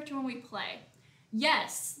the character when we play?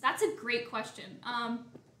 Yes, that's a great question.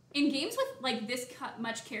 In games with like this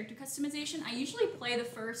much character customization, I usually play the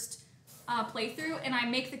first playthrough and I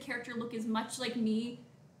make the character look as much like me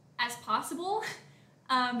as possible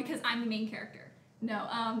because I'm the main character.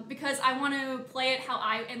 No, because I want to play it how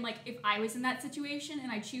like if I was in that situation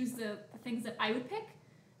and I choose the things that I would pick.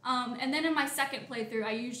 And then in my second playthrough,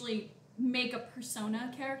 I usually make a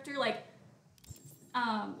persona character like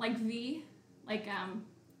V, like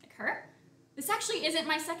her. This actually isn't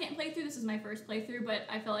my second playthrough, this is my first playthrough, but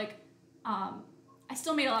I feel like I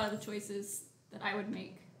still made a lot of the choices that I would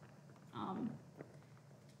make.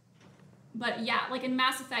 But yeah, like in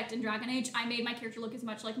Mass Effect and Dragon Age, I made my character look as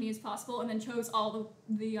much like me as possible and then chose all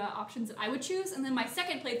the options that I would choose. And then my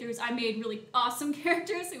second playthroughs, I made really awesome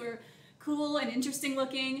characters who were cool and interesting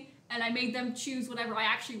looking, and I made them choose whatever I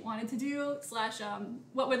actually wanted to do,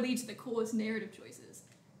 / what would lead to the coolest narrative choices.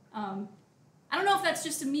 I don't know if that's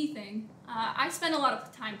just a me thing. I spend a lot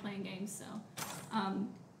of time playing games, so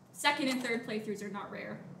second and third playthroughs are not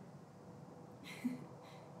rare.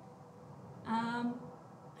 How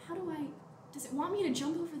do I... Does it want me to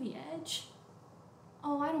jump over the edge?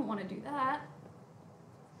 Oh, I don't want to do that.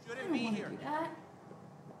 I don't want to do that.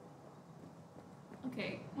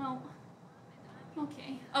 Okay, well...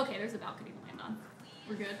 Okay. Okay, there's a balcony to land on.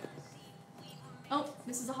 We're good. Oh,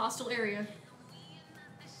 this is a hostile area.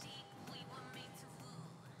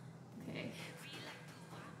 Okay.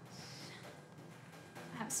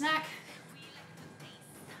 I have a snack.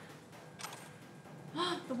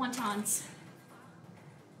 The wontons.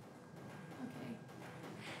 Okay.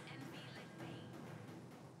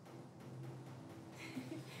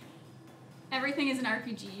 Everything is an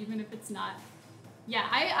RPG, even if it's not. Yeah,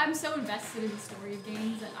 I'm so invested in the story of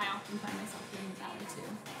games that I often find myself doing that way too.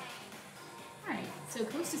 Alright, so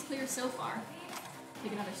coast is clear so far.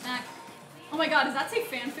 Take another snack. Oh my god, does that say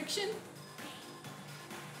fanfiction?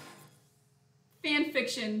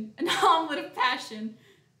 Fanfiction, an omelet of passion.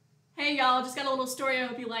 Hey y'all, just got a little story I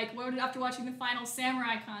hope you like. Wrote it after watching the final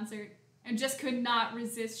Samurai concert and just could not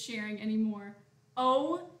resist sharing anymore.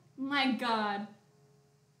 Oh my god.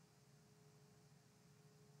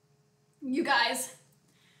 You guys.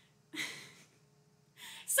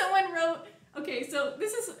 Someone wrote, okay, so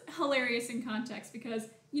this is hilarious in context because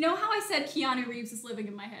you know how I said Keanu Reeves is living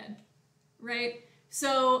in my head, right?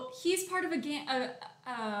 So he's part of a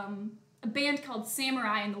band called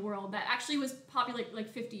Samurai in the World that actually was popular like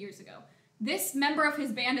 50 years ago. This member of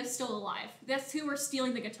his band is still alive. That's who we're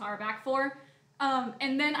stealing the guitar back for.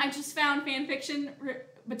 And then I just found fanfiction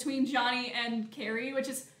between Johnny and Carrie, which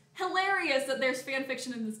is hilarious that there's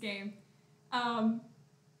fanfiction in this game.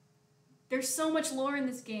 There's so much lore in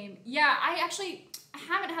this game. Yeah, I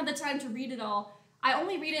haven't had the time to read it all. I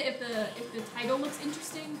only read it if the title looks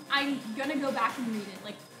interesting. I'm gonna go back and read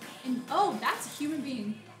it. Oh, that's a human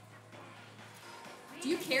being. Do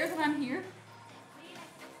you care that I'm here?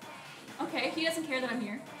 Okay, he doesn't care that I'm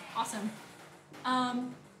here. Awesome. Oh,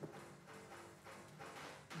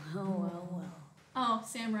 well. Oh,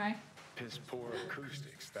 Samurai. Piss poor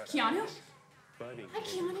acoustics. That's Keanu? Bunny Hi,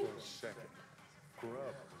 came Keanu. close second. Grub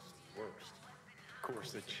was the worst. Of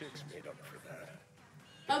course, the chicks made up for that.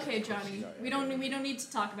 Okay, Johnny. We don't need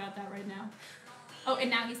to talk about that right now. Oh, and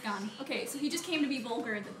now he's gone. Okay, so he just came to be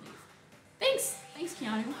vulgar and then leave. Thanks,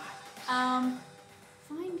 Keanu.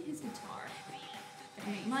 Find his guitar.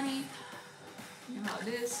 Gotta make money. You know how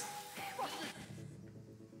it is.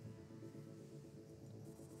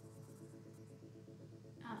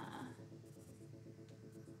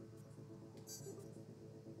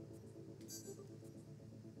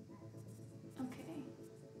 Okay.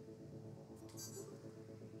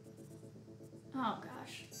 Oh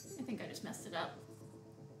gosh, I think I just messed it up.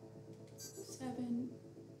 7.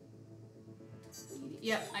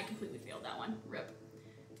 Yep, I completely failed that one. Rip.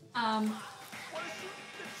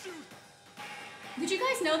 Did you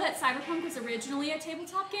guys know that Cyberpunk was originally a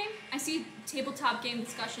tabletop game? I see tabletop game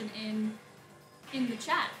discussion in the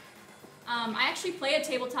chat. I actually play a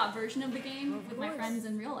tabletop version of the game with my friends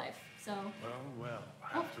in real life, so. Well, I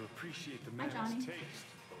have to appreciate the man's Johnny. taste,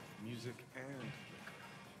 both music and liquor.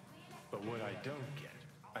 But what I don't get,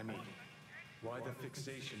 I mean, why the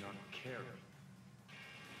fixation on Carrie?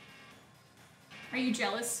 Are you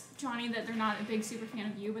jealous, Johnny, that they're not a big super fan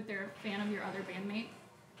of you, but they're a fan of your other bandmate?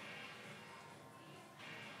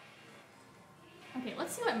 Okay,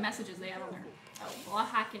 let's see what messages they have on their... Oh, well, I'll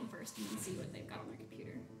hack in first and then see what they've got on their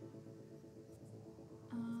computer.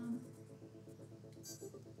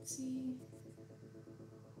 Let's see...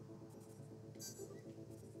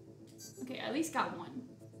 Okay, I at least got one.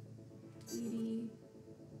 E9.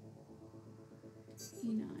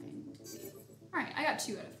 Alright, I got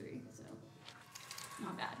 2 out of 3, so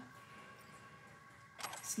not bad.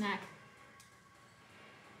 Snack.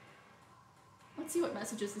 Let's see what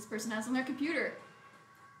messages this person has on their computer.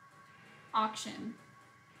 Auction.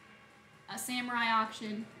 A samurai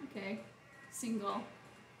auction. Okay. Single.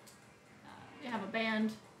 They have a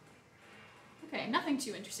band. Okay, nothing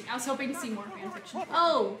too interesting. I was hoping to see more fanfiction.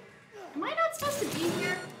 Oh! Am I not supposed to be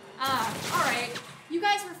here? Alright. You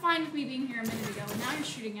guys were fine with me being here a minute ago, and now you're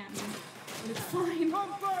shooting at me. But it's fine.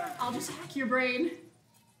 I'll just hack your brain.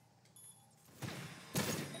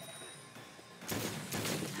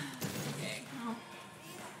 Okay, well.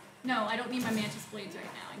 No, I don't need my mantis blades right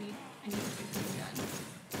now. I need to fix this gun.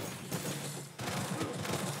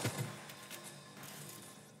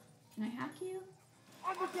 Can I hack you?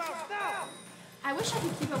 I wish I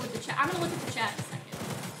could keep up with the chat. I'm gonna look at the chat in a second.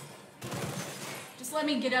 Just let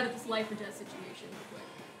me get out of this life or death situation real quick.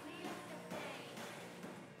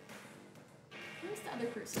 Where's the other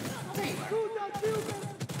person? Oh, there you are.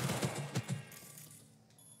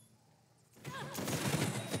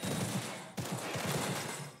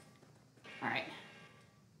 Alright.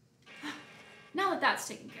 Now that that's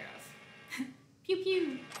taken care of. Pew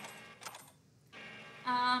pew.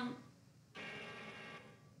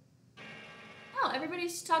 Oh,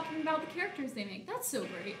 everybody's talking about the characters they make. That's so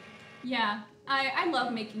great. Yeah, I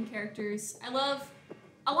love making characters. I love...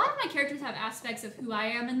 A lot of my characters have aspects of who I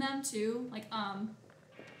am in them, too. Like,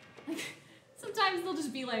 sometimes they'll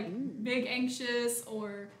just be, like, big anxious,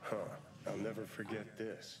 or... Huh. I'll never forget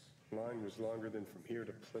this. Line was longer than from here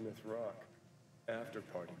to Plymouth Rock. After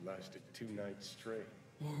party lasted 2 nights straight.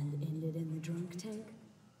 And ended in the drunk tank?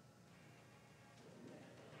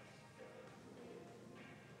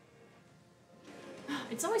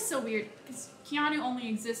 It's always so weird, because Keanu only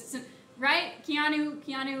exists in... Right?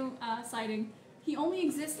 Keanu sighting. He only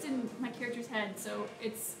exists in my character's head, so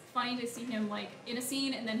it's funny to see him, like, in a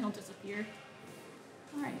scene, and then he'll disappear.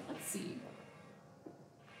 Alright, let's see.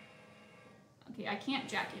 Okay, I can't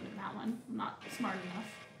jack into that one. I'm not smart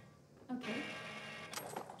enough. Okay.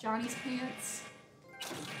 Johnny's pants.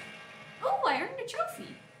 Oh, I earned a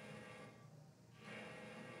trophy!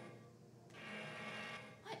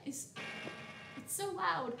 What is... It's so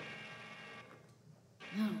loud.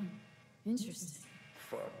 No. Interesting.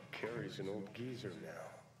 Fuck, Carrie's an old geezer now.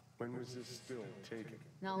 When was this still taken?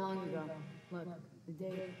 Not long ago. Look, the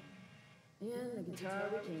date. And the guitar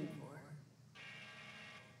we came for.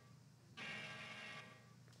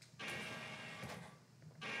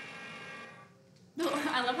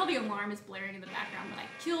 I love how the alarm is blaring in the background, but I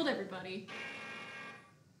killed everybody.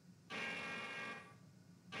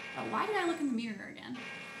 Oh, why did I look in the mirror again?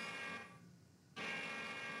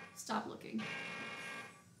 Stop looking.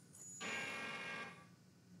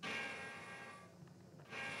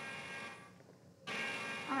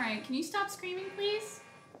 Alright, can you stop screaming, please?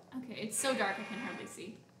 Okay, it's so dark I can hardly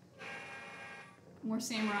see. More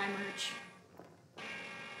samurai merch.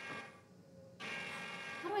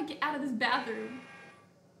 How do I get out of this bathroom?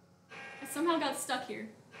 I somehow got stuck here.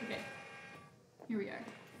 Okay. Here we are.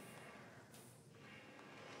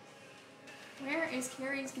 Where is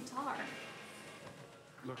Carrie's guitar?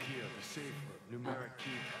 Look here, the safe room, numeric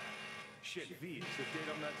keypad. Shit, V, it's the date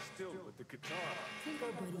on that still with the guitar. Think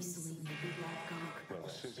our buddy Celine would be that gunk. Well,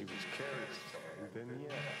 since he was Carrie's fan, then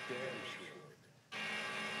yeah, damn sure.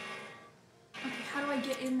 Okay, how do I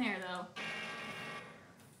get in there, though?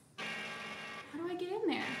 How do I get in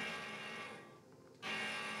there?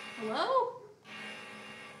 Hello?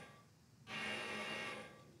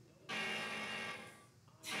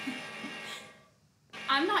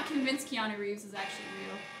 I'm not convinced Keanu Reeves is actually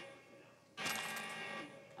real.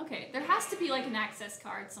 Okay, there has to be like an access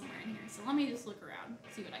card somewhere in here, so let me just look around,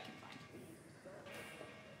 see what I can find.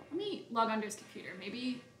 Let me log onto his computer,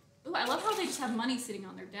 maybe... Ooh, I love how they just have money sitting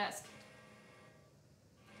on their desk.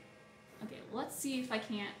 Okay, let's see if I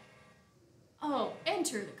can't... Oh,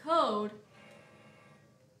 enter the code.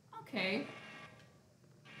 Okay.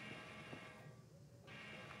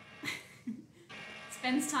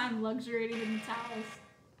 Spends time luxuriating in the towels.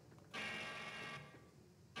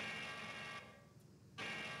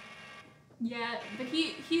 Yeah, but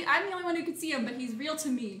I'm the only one who could see him, but he's real to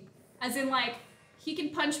me. As in, like, he can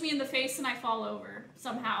punch me in the face and I fall over,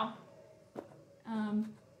 somehow.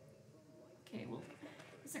 Okay, well,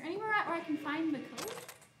 is there anywhere where I can find the code?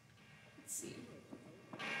 Let's see.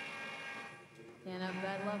 Can't have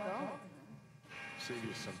bad luck all. Save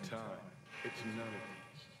you some time. It's none of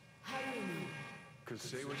these. How do you mean? Cause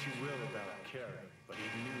say what you will about Carrie, but he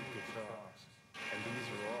knew guitars. And these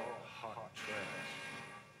are all hot trash.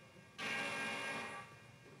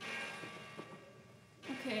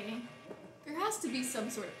 Okay. There has to be some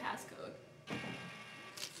sort of passcode.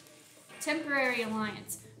 Temporary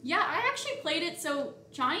alliance. Yeah, I actually played it, so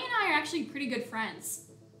Johnny and I are actually pretty good friends.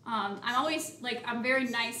 I'm always, like, I'm very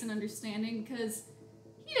nice and understanding because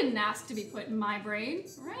he didn't ask to be put in my brain,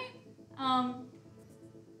 right?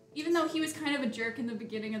 Even though he was kind of a jerk in the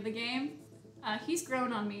beginning of the game, he's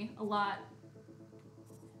grown on me a lot.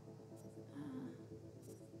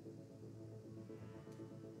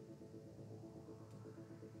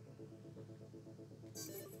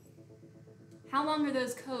 How long are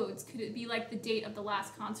those codes? Could it be like the date of the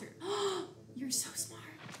last concert? You're so smart.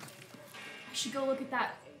 I should go look at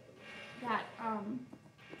that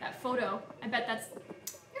photo. I bet that's,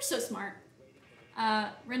 you're so smart.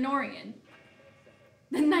 Renorian.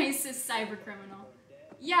 The nicest cyber criminal.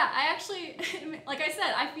 Yeah, I actually, like I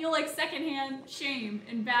said, I feel like secondhand shame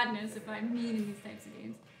and badness if I'm mean in these types of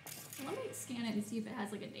games. So let me scan it and see if it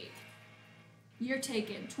has like a date. Year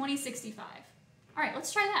taken, 2065. All right,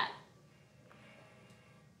 let's try that.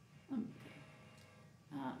 Okay.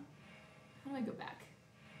 How do I go back?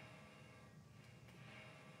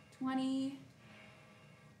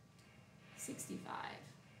 2065.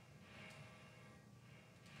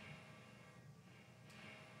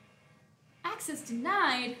 Access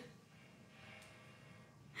denied.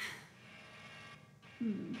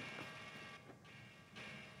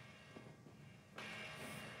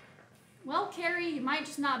 Well, Carrie, you might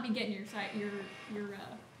just not be getting your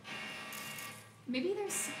maybe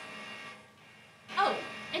there's, oh,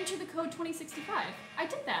 enter the code 2065. I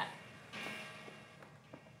did that.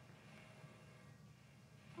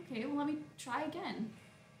 Okay, well, let me try again.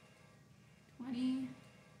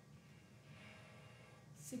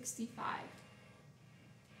 2065.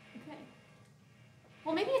 Okay.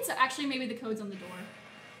 Well, maybe it's actually, maybe the code's on the door.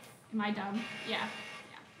 Am I dumb? Yeah,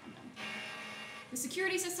 I'm dumb. The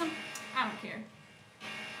security system, I don't care.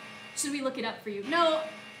 Should we look it up for you? No,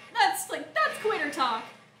 that's quitter talk.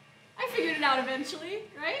 I figured it out eventually,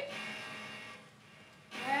 right?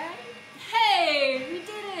 Right? Hey, we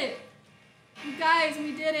did it. You guys,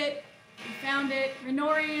 we did it. We found it.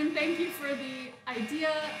 Renorian, thank you for the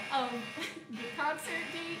idea of the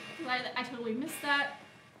concert date, because I totally missed that.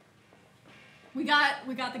 We got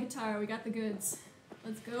the guitar, we got the goods.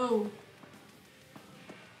 Let's go.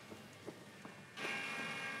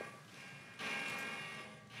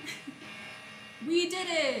 We did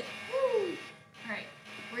it! Woo! Alright,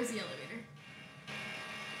 where's the elevator?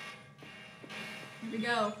 Here we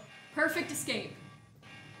go. Perfect escape.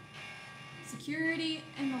 Security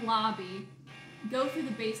in the lobby. Go through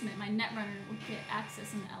the basement. My netrunner will get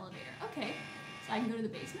access in the elevator. Okay, so I can go to the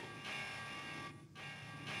basement.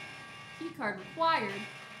 Keycard required.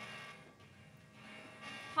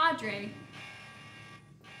 Padre.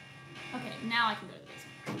 Okay, now I can go to the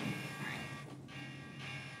basement. Alright.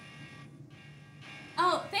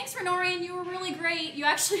 Oh, thanks, Renorian. You were really great. You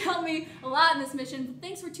actually helped me a lot in this mission.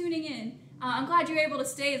 Thanks for tuning in. I'm glad you were able to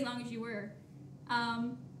stay as long as you were.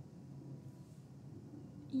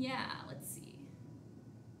 Yeah, let's see.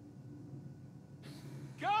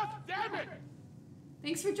 God damn it!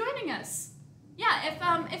 Thanks for joining us. Yeah,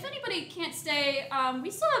 if anybody can't stay, we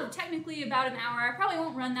still have technically about an hour. I probably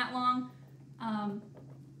won't run that long,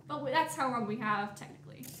 but that's how long we have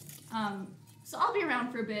technically. So I'll be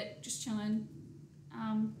around for a bit, just chilling.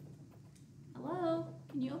 Hello,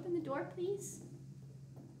 can you open the door, please?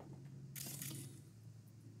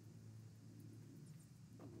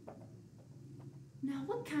 Now,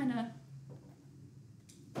 what kind of...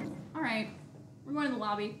 Alright, we're going to the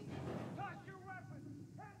lobby.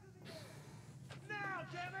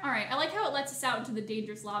 Alright, I like how it lets us out into the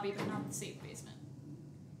dangerous lobby, but not the safe basement.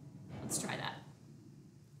 Let's try that.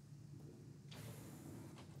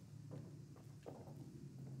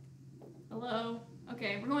 Hello?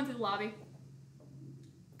 Okay, we're going through the lobby.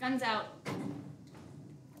 Guns out.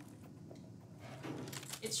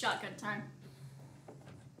 It's shotgun time.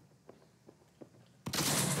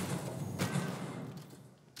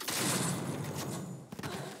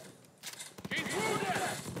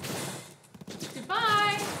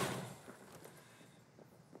 Goodbye!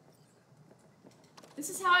 This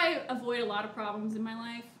is how I avoid a lot of problems in my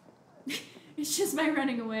life. It's just by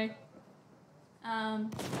running away.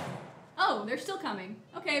 Oh, they're still coming.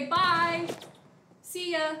 Okay, bye.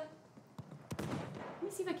 See ya. Let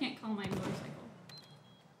me see if I can't call my motorcycle.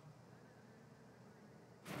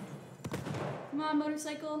 Come on,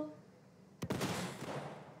 motorcycle.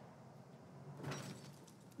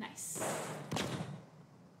 Nice.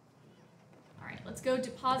 All right, let's go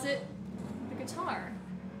deposit the guitar.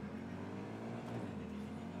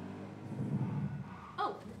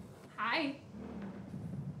 Oh, hi.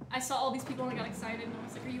 I saw all these people and I got excited and I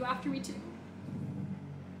was like, are you after me too?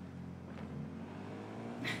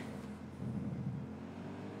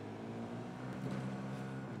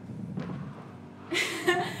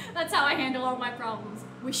 That's how I handle all my problems,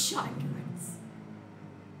 with shotguns.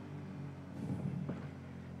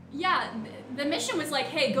 Yeah, the mission was like,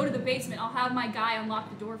 hey, go to the basement, I'll have my guy unlock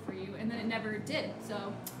the door for you, and then it never did,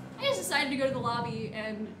 so I just decided to go to the lobby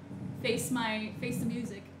and face the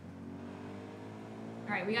music.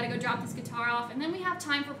 Alright, we gotta go drop this guitar off, and then we have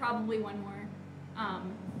time for probably one more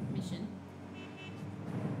mission.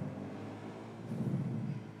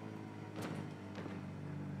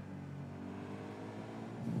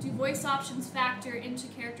 Do voice options factor into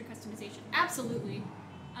character customization? Absolutely.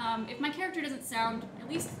 If my character doesn't sound, at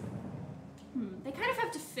least, they kind of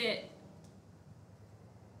have to fit.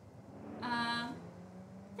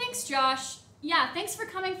 Thanks, Josh. Yeah, thanks for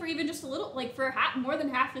coming for even just a little, like for more than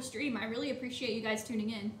half the stream. I really appreciate you guys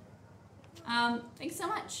tuning in. Thanks so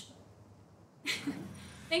much.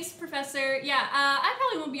 Thanks, Professor. Yeah, I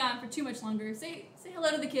probably won't be on for too much longer. Say hello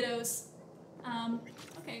to the kiddos.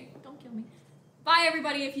 Okay, don't kill me. Bye,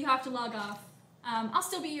 everybody, if you have to log off. I'll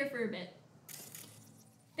still be here for a bit.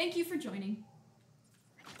 Thank you for joining.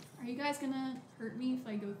 Are you guys gonna hurt me if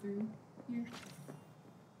I go through here?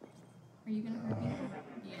 Are you gonna hurt me?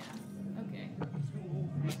 Yeah, okay.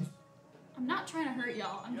 I'm not trying to hurt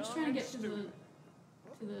y'all. I'm just trying to get to the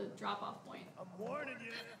drop-off point. I'm warning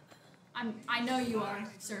you. I know you are,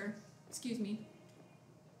 sir. Excuse me.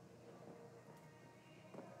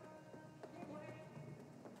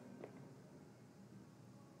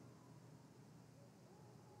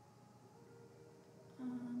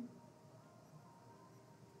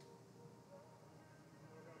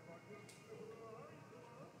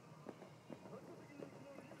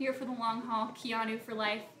 Here for the long haul, Keanu for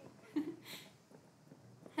life.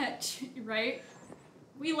 Right?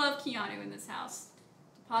 We love Keanu in this house.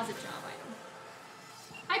 Deposit job item.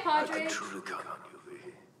 Hi, Padre. I can truly count on you,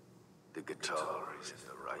 V. The guitar is in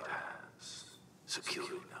the right hands.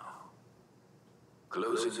 Securely now.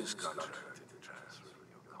 Closing this contract to transfer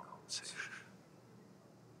your compensation.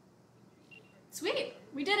 Sweet,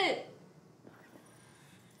 we did it.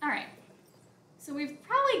 All right. So we've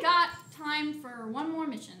probably got time for one more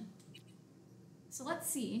mission. So let's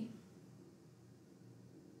see.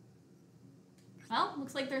 Well,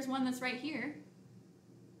 looks like there's one that's right here.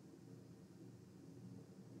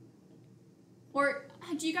 Or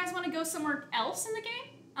do you guys want to go somewhere else in the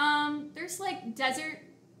game? There's like desert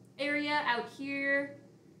area out here.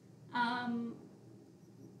 I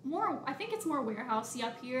think it's more warehousey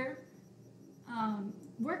up here.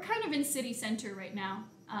 We're kind of in city center right now.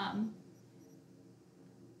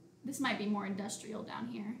 This might be more industrial down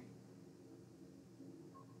here.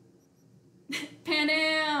 Pan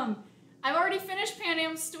Am! I've already finished Pan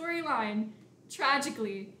Am's storyline,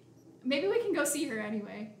 tragically. Maybe we can go see her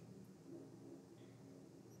anyway.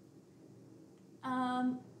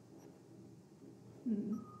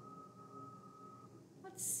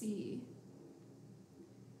 Let's see.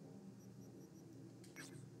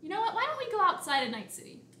 You know what? Why don't we go outside of Night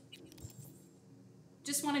City?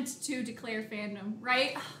 Just wanted to declare fandom,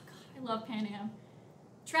 right? Oh, God, I love Pan Am.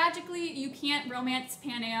 Tragically, you can't romance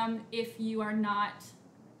Pan Am if you are not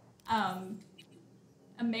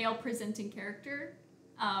a male-presenting character.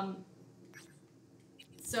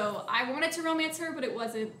 So I wanted to romance her, but it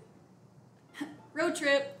wasn't. Road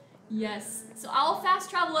trip, yes. So I'll fast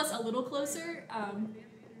travel us a little closer.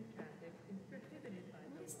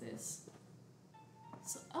 What is this?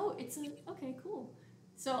 So, oh, it's a, okay, cool.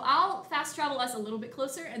 So I'll fast travel us a little bit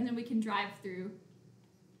closer, and then we can drive through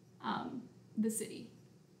the city,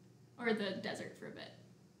 or the desert for a bit.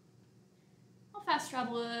 I'll fast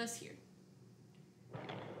travel us here.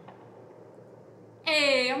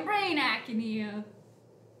 Hey, I'm brain hacking you.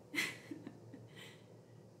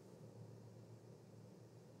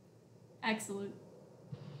 Excellent.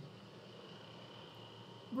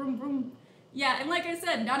 Vroom, vroom. Yeah, and like I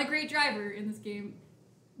said, not a great driver in this game,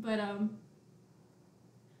 but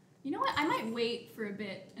you know what? I might wait for a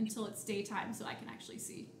bit until it's daytime so I can actually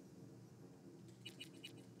see.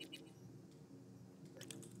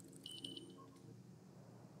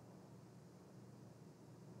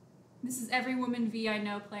 This is every woman V I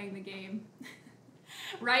know playing the game.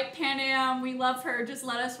 Right, Pan Am, we love her, just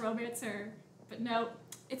let us romance her. But no,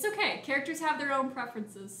 it's okay. Characters have their own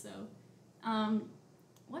preferences, so.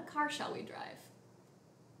 What car shall we drive?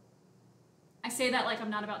 I say that like I'm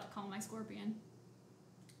not about to call my Scorpion.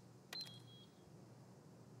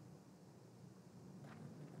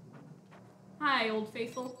 Hi, Old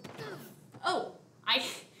Faithful. Oh, I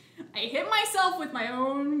hit myself with my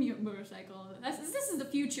own motorcycle. This is the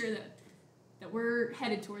future that we're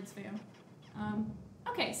headed towards, fam.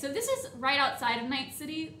 Okay, so this is right outside of Night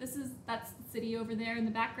City. That's the city over there in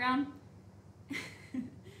the background.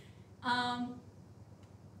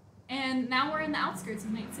 And now we're in the outskirts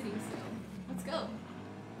of Night City, so let's go.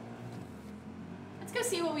 Let's go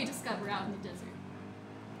see what we discover out in the desert.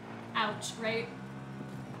 Ouch, right?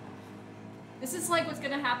 This is like what's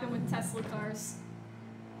gonna happen with Tesla cars.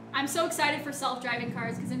 I'm so excited for self-driving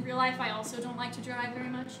cars because in real life I also don't like to drive very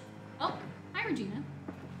much. Oh, hi Regina.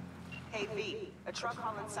 Hey V, a truck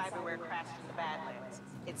hauling cyberware crashed in the Badlands.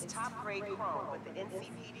 It's top-grade chrome, but the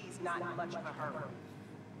NCPD's not in much of a hurry.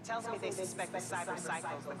 Tells me they suspect the cyber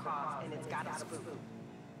cycle's the cause, and it's got a spook.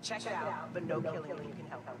 Check it out, but no killing if you can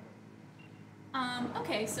help it.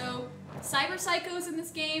 Okay, so cyber psychos in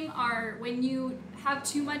this game are when you have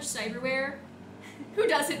too much cyberware. Who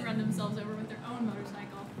doesn't run themselves over with their own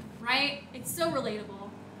motorcycle, right? It's so relatable.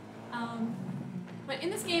 But in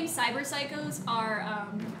this game, cyber psychos are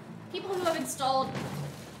people who have installed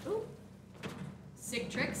sick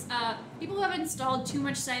tricks. People who have installed too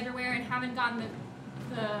much cyberware and haven't gotten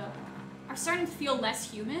are starting to feel less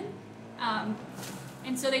human,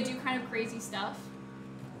 and so they do kind of crazy stuff.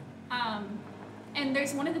 And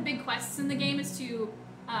there's one of the big quests in the game is to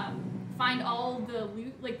find all the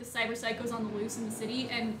loot, like the cyber psychos on the loose in the city,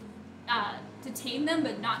 and to tame them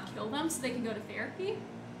but not kill them so they can go to therapy,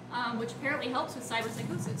 which apparently helps with cyber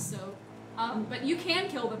psychosis. So, but you can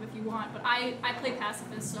kill them if you want. But I play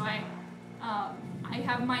pacifist, so I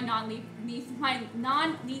have my non-lethal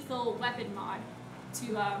weapon mod to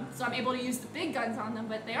so I'm able to use the big guns on them,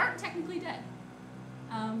 but they aren't technically dead.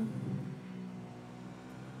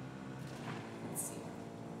 Let's see.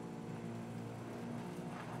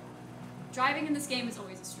 Driving in this game is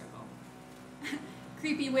always a struggle.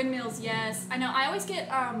 Creepy windmills, yes. I know, I always get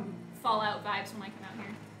Fallout vibes when I come out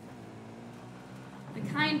here. The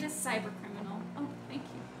kindest cyber criminal. Oh, thank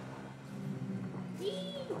you.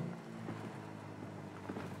 Whee!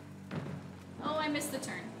 Oh, I missed the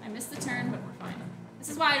turn. I missed the turn, but we're fine. This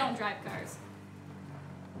is why I don't drive cars.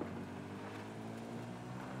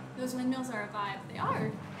 Those windmills are a vibe. They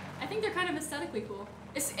are. I think they're kind of aesthetically cool.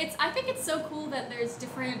 I think it's so cool that there's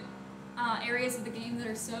different areas of the game that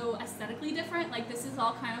are so aesthetically different. Like this is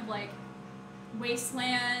all kind of like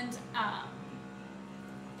wasteland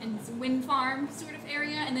and wind farm sort of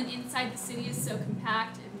area, and then inside the city is so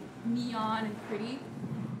compact and neon and pretty,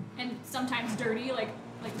 and sometimes dirty, like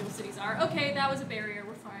those cities are. Okay, that was a barrier.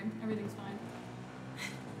 We're fine. Everything's fine.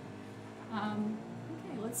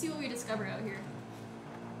 Okay, let's see what we discover out here.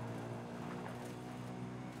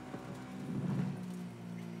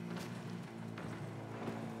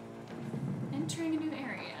 Entering a new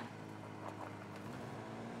area.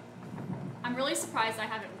 I'm really surprised I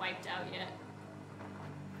haven't wiped out yet.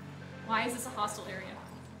 Why is this a hostile area?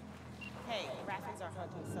 Hey, Raffins are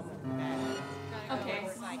hunting someone in the Badlands. Okay.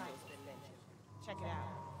 Cycle's been mentioned. Check it out.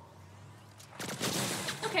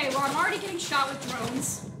 Okay, well I'm already getting shot with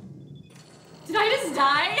drones. Did I just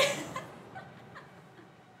die?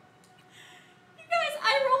 You guys,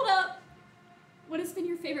 I rolled up. What has been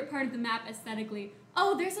your favorite part of the map aesthetically?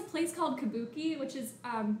 Oh, there's a place called Kabuki, which is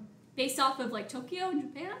based off of like Tokyo in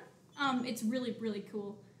Japan. It's really, really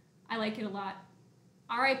cool. I like it a lot.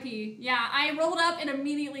 R.I.P. Yeah, I rolled up and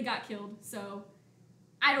immediately got killed, so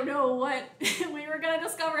I don't know what we were gonna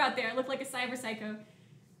discover out there. It looked like a cyber psycho.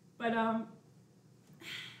 But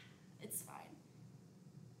it's fine.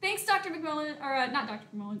 Thanks, Dr. McMillan, or not Dr.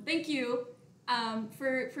 McMillan. Thank you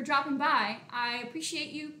for dropping by. I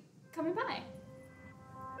appreciate you coming by.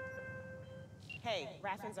 Hey,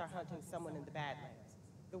 Raffins are hunting someone in the Badlands.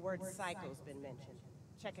 The word psycho's been mentioned.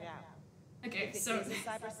 Check it out. Okay, If it so is a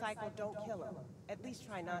cyber psycho, don't kill him. At least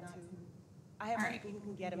try not to. I have people who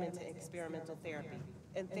can get him into experimental therapy.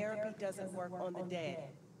 And therapy doesn't work on the dead.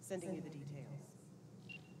 Sending you the details.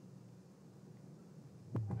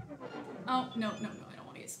 oh no, I don't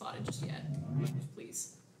want to get spotted just yet.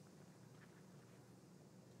 Please.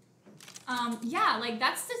 Yeah, like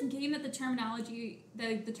that's the game that the terminology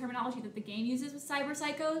that the game uses with cyber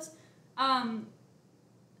psychos.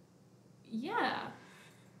 Yeah.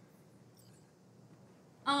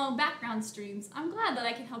 Oh, background streams. I'm glad that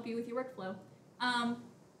I can help you with your workflow.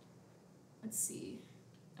 Let's see.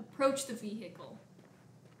 Approach the vehicle.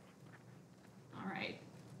 All right.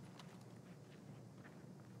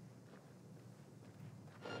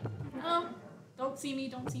 No, don't see me,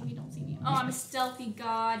 don't see me, don't see me. Oh, I'm a stealthy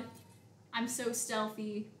god. I'm so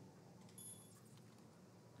stealthy.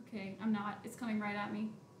 Okay, I'm not. It's coming right at me.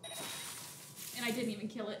 And I didn't even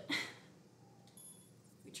kill it.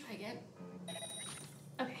 We try again.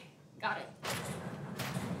 Okay, got it.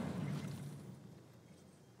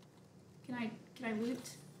 Can I loot?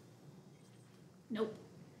 Nope.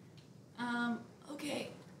 Okay.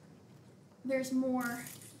 There's more.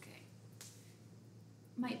 Okay.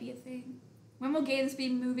 Might be a thing. When will games be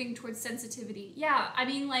moving towards sensitivity? Yeah, I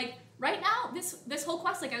mean, like, right now, this whole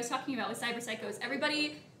quest, like I was talking about with Cyber Psychos,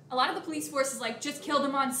 everybody, a lot of the police force is like, just kill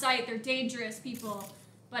them on sight, they're dangerous people.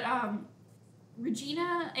 But,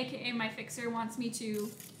 Regina, aka my fixer, wants me to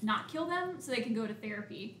not kill them so they can go to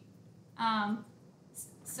therapy.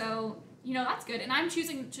 So, you know, that's good. And I'm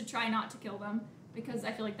choosing to try not to kill them because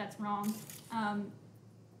I feel like that's wrong.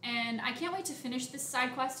 And I can't wait to finish this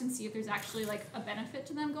side quest and see if there's actually, like, a benefit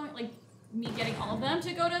to them going, like, me getting all of them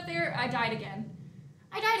to go to therapy. I died again.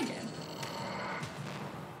 I died again.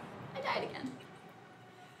 I died again.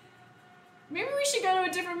 Maybe we should go to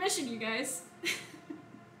a different mission, you guys.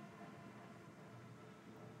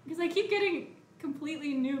 Because I keep getting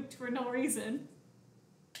completely nuked for no reason.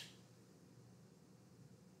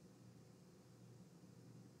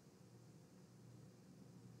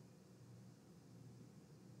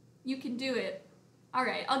 You can do it.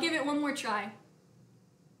 Alright, I'll give it one more try.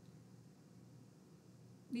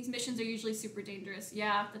 These missions are usually super dangerous.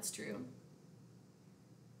 Yeah, that's true.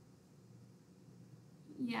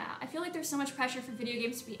 Yeah, I feel like there's so much pressure for video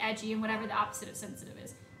games to be edgy and whatever the opposite of sensitive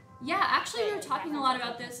is. Yeah, actually we were talking a lot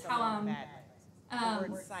about this, how, the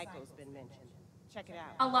word psycho's been mentioned. Check it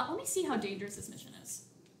out. let me see how dangerous this mission is.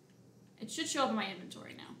 It should show up in my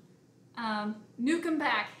inventory now. Nuke 'em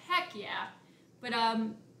back, heck yeah. But,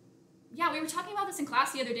 yeah, we were talking about this in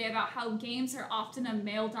class the other day about how games are often a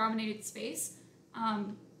male-dominated space.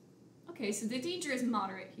 Okay, so the danger is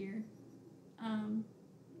moderate here. A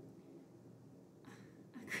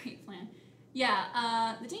great plan.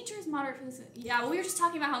 Yeah, the danger is moderate for this. Yeah, well, we were just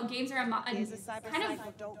talking about how games are kind of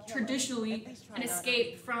traditionally an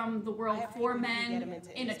escape from the world for men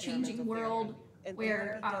in a changing world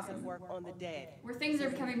where things are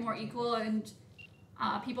becoming more equal and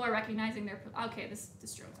people are recognizing their. Okay, this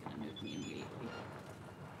drone's gonna nuke me immediately.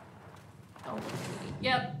 Oh,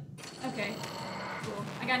 yep. Okay. Cool.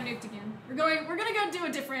 I got nuked again. We're gonna go do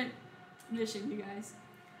a different mission, you guys.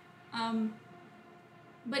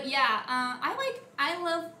 But yeah, I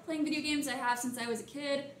love playing video games. I have since I was a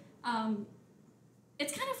kid.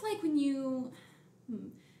 It's kind of like when you,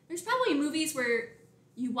 there's probably movies where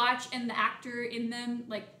you watch and the actor in them,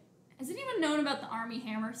 like, has anyone known about the Army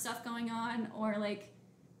Hammer stuff going on? Or like,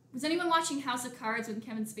 was anyone watching House of Cards when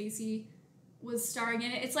Kevin Spacey was starring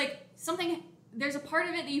in it? It's like something, there's a part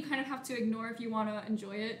of it that you kind of have to ignore if you want to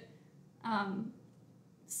enjoy it.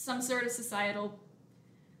 Some sort of societal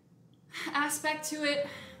aspect to it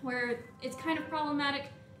where it's kind of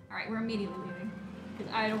problematic. All right, we're immediately leaving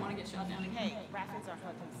because I don't want to get shot down again. Hey, Raffins are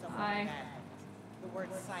hunting someone. The word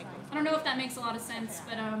psycho. I don't know if that makes a lot of sense,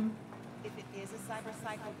 but if it is a cyber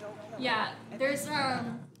psycho, don't kill it. Yeah, there's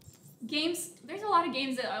games. There's a lot of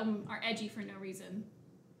games that are edgy for no reason,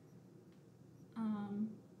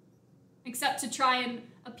 except to try and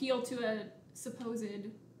appeal to a supposed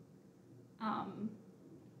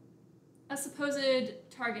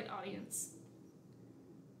target audience.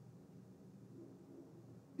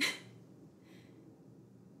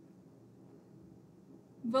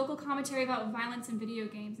 Vocal commentary about violence in video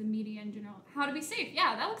games and media in general. How to be safe.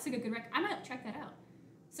 Yeah, that looks like a good rec. I might check that out.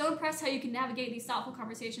 So impressed how you can navigate these thoughtful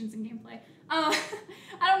conversations in gameplay. I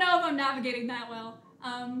don't know if I'm navigating that well.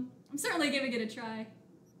 I'm certainly giving it a try.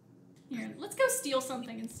 Here, let's go steal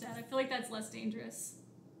something instead. I feel like that's less dangerous.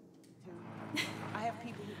 I have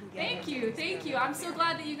people who can get Thank you. I'm so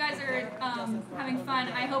glad that you guys are having fun.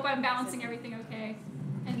 I hope I'm balancing everything okay.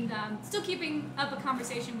 And still keeping up a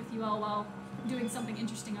conversation with you all while doing something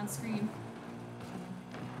interesting on screen.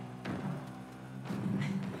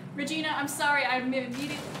 Regina, I'm sorry, I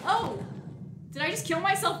immediately. Oh! Did I just kill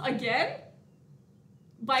myself again?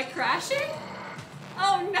 By crashing?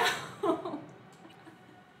 Oh no!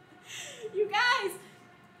 You guys!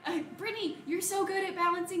 Brittney, you're so good at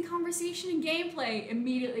balancing conversation and gameplay.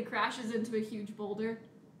 Immediately crashes into a huge boulder.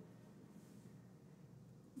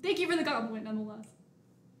 Thank you for the compliment, nonetheless.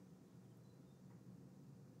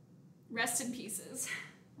 Rest in pieces,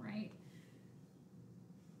 right?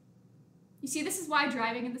 You see, this is why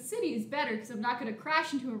driving in the city is better, because I'm not going to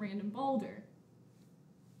crash into a random boulder.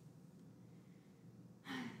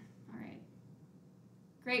 All right.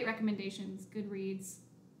 Great recommendations. Good reads.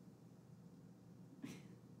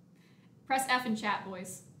 Press F in chat,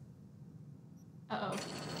 boys. Uh-oh.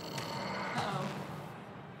 Uh-oh.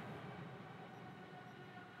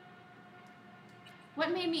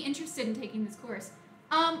 What made me interested in taking this course?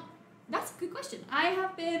 That's a good question. I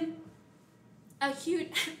have been a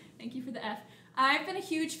huge... Thank you for the F. I've been a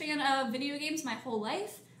huge fan of video games my whole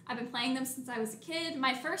life. I've been playing them since I was a kid.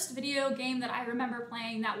 My first video game that I remember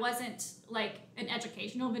playing that wasn't like an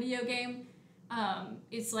educational video game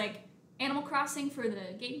is like Animal Crossing for the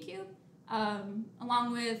GameCube,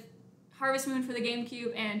 along with Harvest Moon for the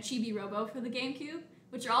GameCube and Chibi Robo for the GameCube,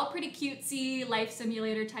 which are all pretty cutesy life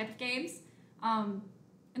simulator type of games. And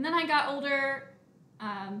then I got older.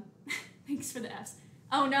 Thanks for the Fs.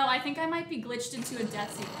 Oh no, I think I might be glitched into a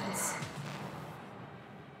death sequence.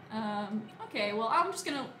 Okay, well I'm just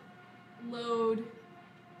gonna load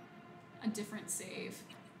a different save.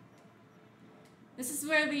 This is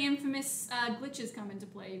where the infamous glitches come into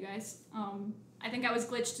play, you guys. I think I was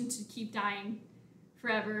glitched into keep dying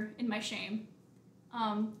forever in my shame.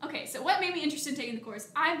 Okay, so what made me interested in taking the course?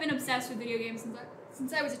 I've been obsessed with video games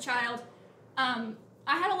since I was a child.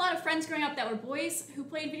 I had a lot of friends growing up that were boys who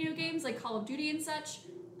played video games, like Call of Duty and such.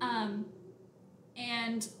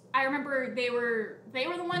 And I remember they were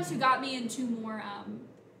the ones who got me into more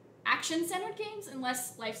action-centered games and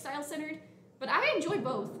less lifestyle-centered. But I enjoy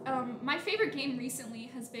both. My favorite game recently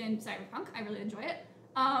has been Cyberpunk. I really enjoy it.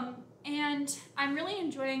 And I'm really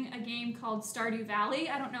enjoying a game called Stardew Valley.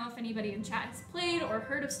 I don't know if anybody in chat has played or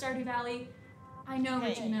heard of Stardew Valley. I know,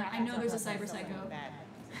 Regina. I know there's a cyber psycho.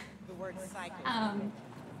 The word psycho.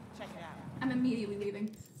 Check it out. I'm immediately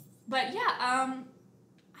leaving. But yeah,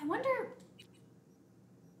 I wonder...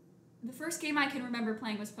 The first game I can remember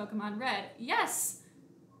playing was Pokemon Red. Yes!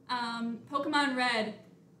 Pokemon Red,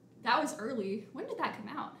 that was early. When did that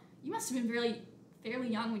come out? You must have been fairly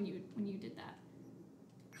young when you did that.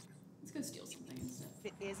 Let's go steal something instead.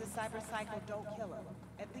 If it is a cyber psycho, don't kill him.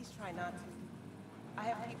 At least try not to. I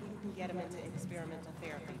have people who can get him into experimental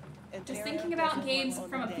therapy. And Just thinking about games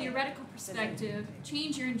from a theoretical perspective,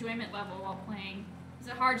 change your enjoyment level while playing. Is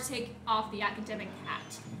it hard to take off the academic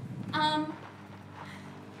hat?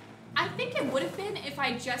 I think it would have been if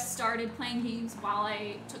I just started playing games while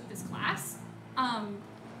I took this class.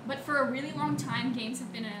 But for a really long time, games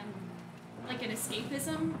have been like an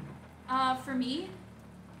escapism for me.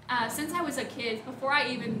 Since I was a kid, before I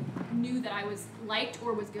even knew that I was liked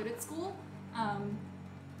or was good at school.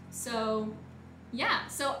 So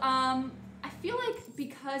I feel like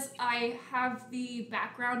because I have the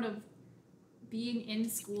background of being in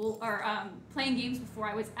school or playing games before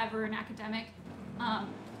I was ever an academic,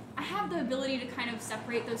 I have the ability to kind of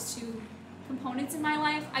separate those two components in my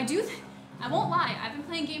life. I won't lie, I've been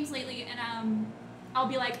playing games lately and I'll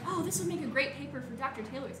be like, oh, this would make a great paper for Dr.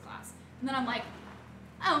 Taylor's class. And then I'm like,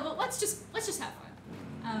 oh, but let's just have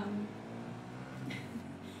fun.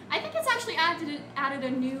 I think it's actually added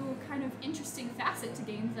a new kind of interesting facet to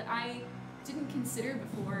games that I didn't consider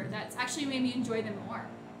before that's actually made me enjoy them more.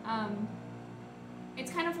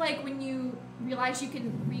 It's kind of like when you realize you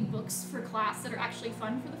can read books for class that are actually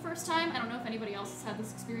fun for the first time. I don't know if anybody else has had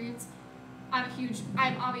this experience.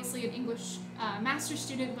 I'm obviously an English master's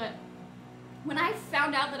student, but when I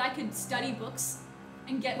found out that I could study books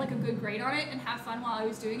and get like a good grade on it and have fun while I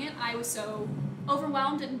was doing it, I was so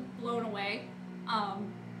overwhelmed and blown away.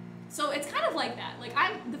 So it's kind of like that. Like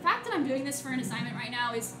the fact that I'm doing this for an assignment right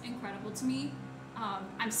now is incredible to me.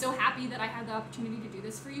 I'm so happy that I had the opportunity to do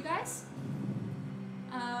this for you guys.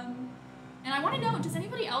 And I want to know, does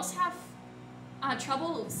anybody else have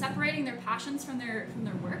trouble separating their passions from their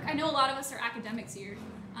work? I know a lot of us are academics here,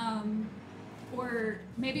 or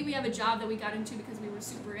maybe we have a job that we got into because we were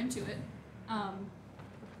super into it.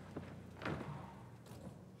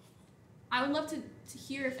 I would love to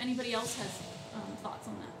hear if anybody else has thoughts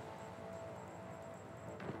on that.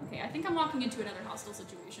 Okay, I think I'm walking into another hostile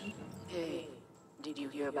situation. Hey, did you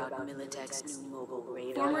hear about Militech's new mobile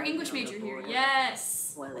radar? Former English major here,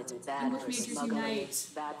 yes! Well, it's bad English for majors smuggling, unite.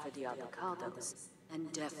 bad for the avocados,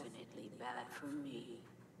 and definitely bad for me.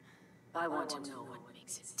 I want to know what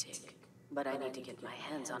makes it tick, but I need to get my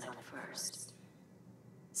hands on it first.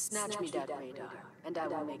 Snatch me that radar, and I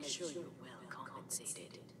will make sure you're well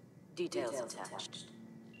compensated. Details attached.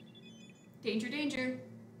 Danger, danger.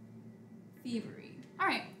 Thievery.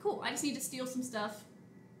 Alright, cool. I just need to steal some stuff.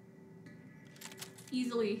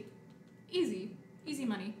 Easily. Easy. Easy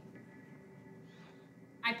money.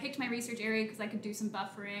 I I picked my research area because I could do some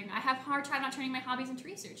buffering. I have a hard time not turning my hobbies into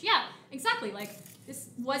research. Yeah, exactly. Like,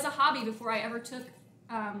 this was a hobby before I ever took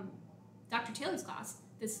Dr. Taylor's class.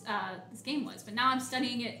 This game was, but now I'm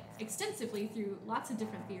studying it extensively through lots of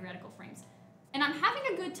different theoretical frames. And I'm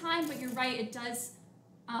having a good time, but you're right, it does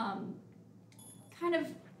kind of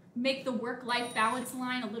make the work-life balance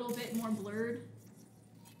line a little bit more blurred.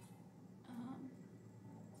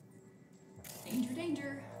 Danger,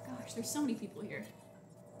 danger. Gosh, there's so many people here.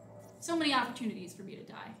 So many opportunities for me to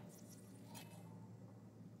die.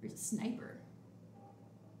 There's a sniper.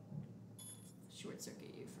 Short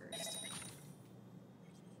circuit you first.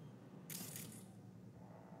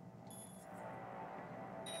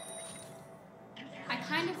 I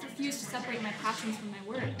kind of refuse to separate my passions from my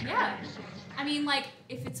work. Yeah. I mean, like,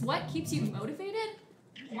 if it's what keeps you motivated,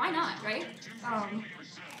 why not, right?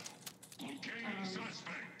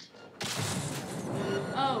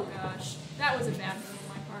 Oh gosh, that was a bad move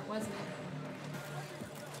on my part, wasn't it?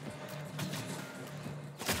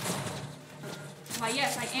 Why,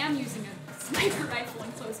 yes, I am using a sniper rifle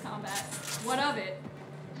in close combat. What of it?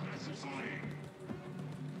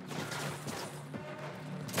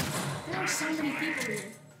 There are so many people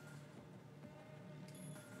here.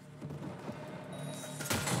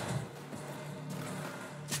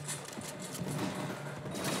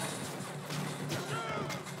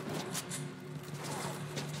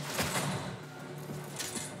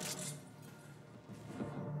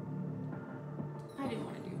 I didn't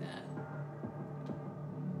want to do that.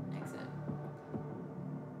 Exit.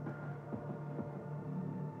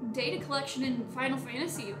 Data collection in Final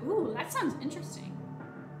Fantasy. Ooh, that sounds interesting.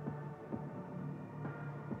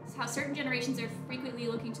 It's how certain generations are frequently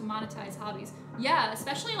looking to monetize hobbies. Yeah,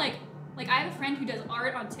 especially like I have a friend who does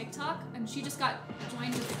art on TikTok, and she just got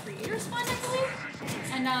joined with the Creators Fund, I believe.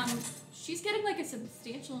 And she's getting like a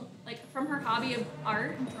substantial, like from her hobby of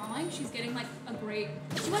art and drawing, she's getting like a great,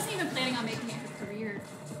 she wasn't even planning on making it her career,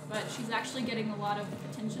 but she's actually getting a lot of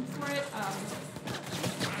attention for it,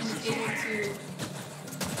 and is able to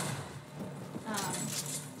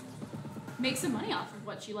make some money off of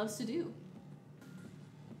what she loves to do.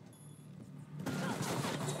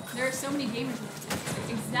 There are so many gamers in this.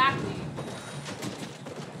 Exactly.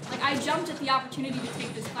 Like, I jumped at the opportunity to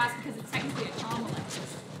take this class because it's technically a comm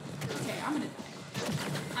elective. Okay, I'm gonna die.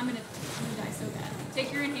 I'm gonna die so bad.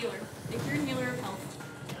 Take your inhaler. Take your inhaler of health.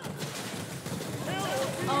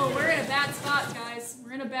 Oh, we're in a bad spot, guys.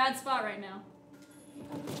 We're in a bad spot right now.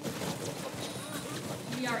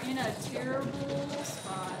 We are in a terrible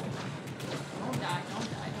spot. Don't die, don't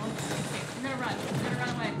die, don't die. Okay, we're gonna run. We're gonna run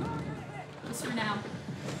away. Just for now.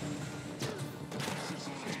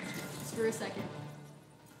 Just for a second.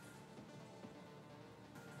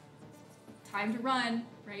 Time to run,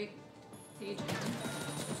 right? Page.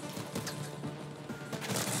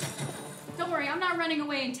 Don't worry, I'm not running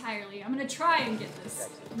away entirely. I'm gonna try and get this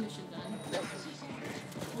mission done.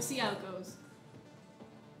 We'll see how it goes.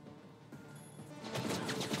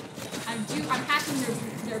 I'm hacking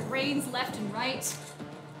their brains left and right.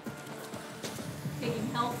 Taking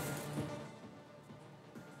health.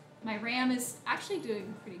 My RAM is actually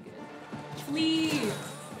doing pretty good. Flee!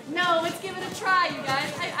 No, let's give it a try, you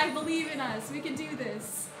guys. I believe in us. We can do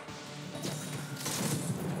this.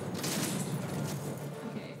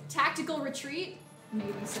 Okay, tactical retreat?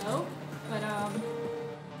 Maybe so. But,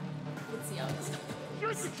 let's see how this goes.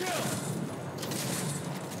 Shoot the kill!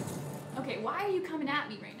 Okay, why are you coming at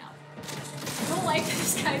me right now? I don't like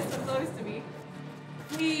this guy's supposed to be.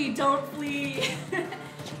 Flee, don't flee.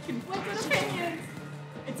 Conflicted opinions.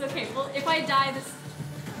 It's okay. Well, if I die, this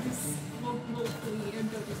will flee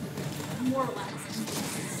and go just more relaxing.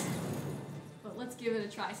 But let's give it a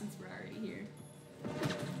try since we're already here.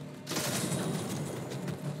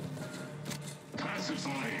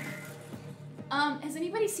 Has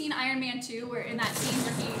anybody seen Iron Man 2, where in that scene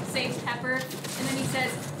where he saves Pepper, and then he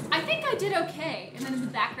says, "I think I did okay," and then in the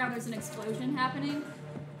background there's an explosion happening?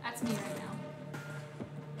 That's me right now.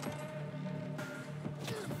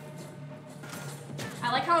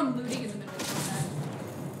 I like how I'm looting in the middle of that.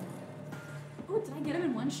 Oh, did I get him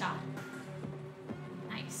in one shot?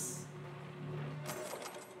 Nice.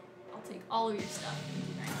 I'll take all of your stuff. Thank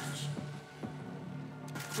you very much.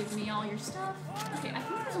 Give me all your stuff. Okay, I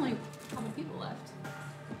think there's only a couple people left.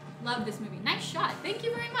 Love this movie. Nice shot. Thank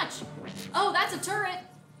you very much. Oh, that's a turret.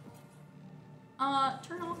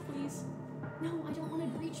 Turn off, please. No, I don't want to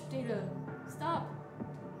breach data. Stop.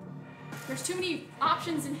 There's too many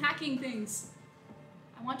options in hacking things.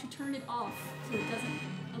 I want to turn it off so it doesn't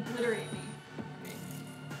obliterate me. Okay.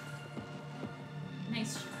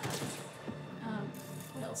 Nice shot.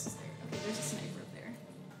 What else is there? Okay, there's a sniper up there.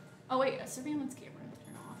 Oh wait, a surveillance camera.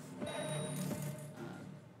 Turn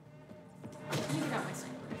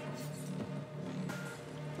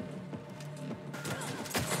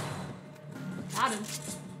found him.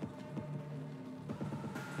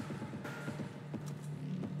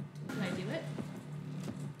 Did I do it?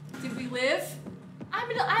 Did we live?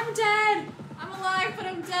 I'm dead! I'm alive, but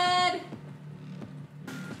I'm dead!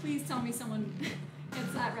 Please tell me someone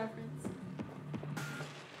gets that reference.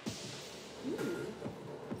 Ooh.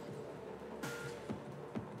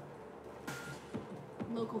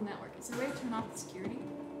 Local network. Is there a way to turn off the security?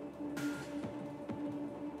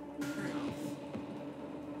 Turn off.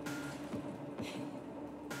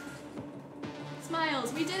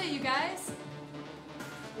 Smiles! We did it, you guys!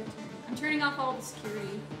 I'm turning off all the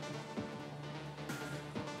security.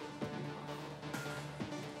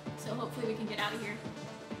 So hopefully we can get out of here.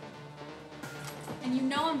 And you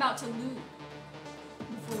know I'm about to loot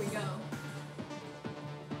before we go.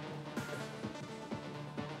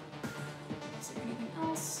 Is there anything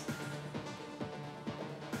else?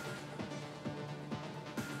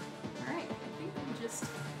 Alright, I think we just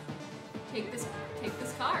take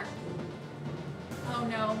this car. Oh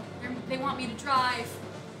no, they want me to drive.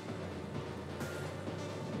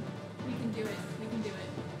 We can do it. We can do it.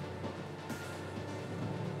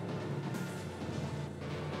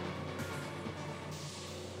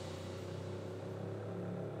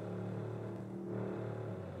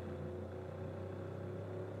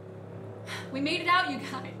 We made it out, you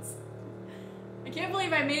guys. I can't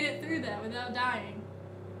believe I made it through that without dying.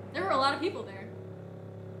 There were a lot of people there.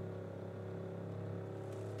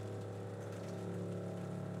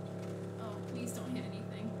 Oh, please don't hit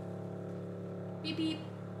anything. Beep beep.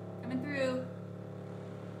 Coming through.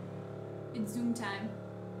 It's zoom time.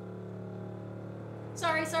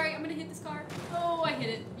 Sorry, I'm gonna hit this car. Oh, I hit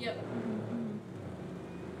it. Yep.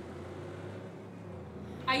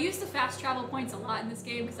 I use the fast travel points a lot in this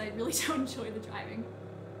game because I really don't enjoy the driving.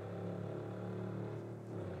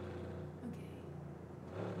 Okay.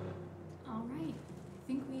 Alright. I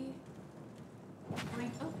think we...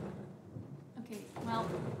 Oh. Okay, well...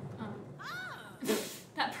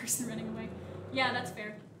 that person running away. Yeah, that's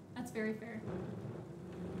fair. That's very fair.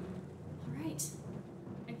 Alright.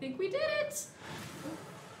 I think we did it!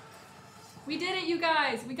 We did it, you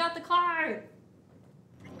guys! We got the car!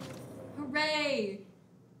 Hooray!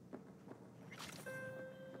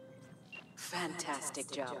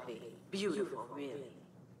 Fantastic job, V. Beautiful, really.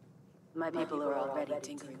 My people are already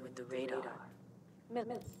tinkering with the radar.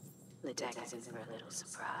 Ludic is in for a little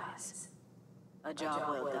surprise. A job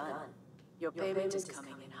well done. Your payment is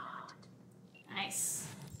coming in hot. Nice.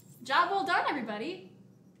 Job well done, everybody.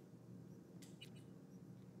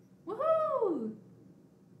 Woohoo!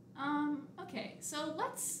 Okay, so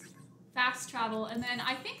let's fast travel, and then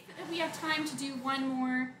I think that we have time to do one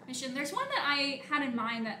more mission. There's one that I had in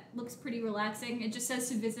mind that looks pretty relaxing. It just says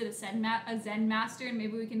to visit a Zen master, and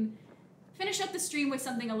maybe we can finish up the stream with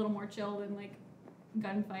something a little more chill than like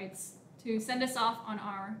gunfights to send us off on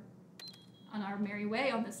our merry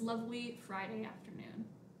way on this lovely Friday afternoon.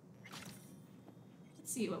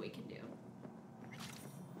 Let's see what we can do.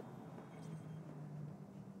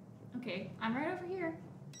 Okay, I'm right over here.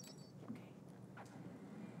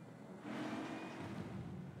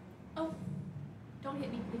 Oh, don't hit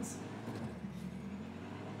me, please.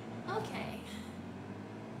 Okay.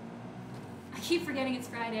 I keep forgetting it's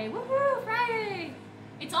Friday. Woohoo, Friday!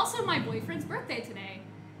 It's also my boyfriend's birthday today.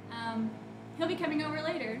 He'll be coming over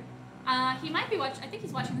later. He might be watching, I think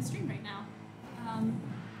he's watching the stream right now.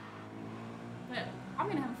 But I'm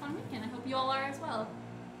gonna have a fun weekend. I hope you all are as well.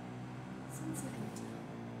 Sounds like it.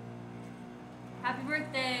 Happy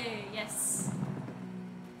birthday, yes.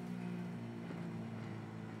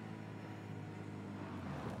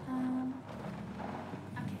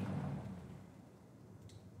 Okay.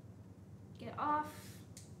 Get off.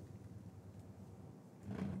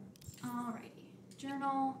 Alrighty.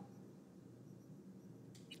 Journal.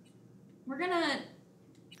 We're gonna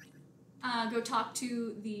go talk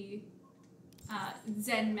to the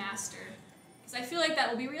Zen master because I feel like that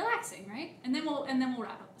will be relaxing, right? And then we'll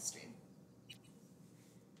wrap up the stream.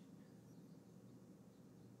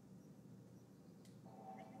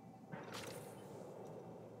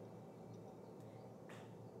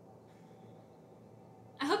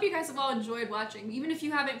 I hope you guys have all enjoyed watching, even if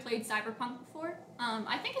you haven't played Cyberpunk before.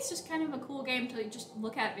 I think it's just kind of a cool game to just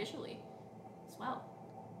look at visually as well.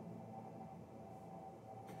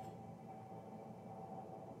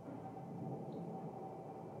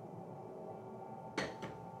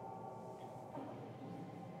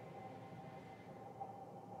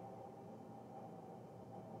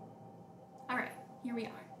 Alright, here we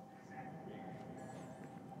are.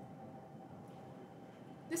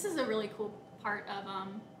 This is a really cool part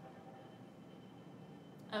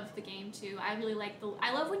of the game too. I really like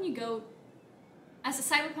I love when you go As a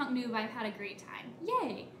Cyberpunk noob, I've had a great time.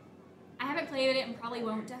 Yay! I haven't played it and probably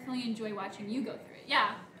won't. Definitely enjoy watching you go through it.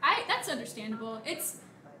 Yeah, that's understandable. It's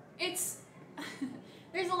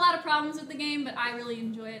there's a lot of problems with the game, but I really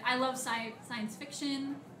enjoy it. I love science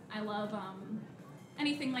fiction. I love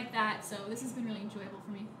anything like that, so this has been really enjoyable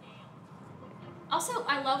for me. Also,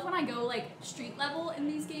 I love when I go like street level in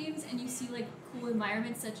these games and you see like cool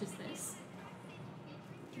environments such as this.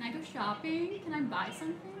 Can I go shopping? Can I buy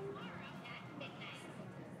something?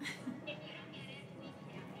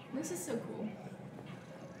 This is so cool.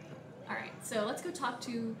 Alright, so let's go talk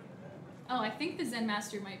to... Oh, I think the Zen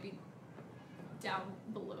Master might be down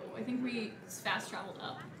below. I think we fast traveled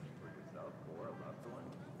up.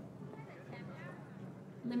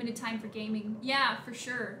 Limited time for gaming. Yeah, for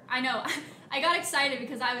sure. I know. I got excited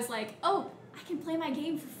because I was like, oh, I can play my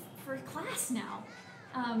game for class now.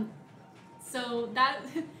 So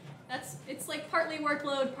it's like partly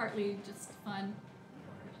workload, partly just fun.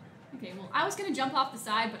 Okay, well, I was gonna jump off the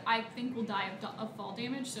side, but I think we'll die of fall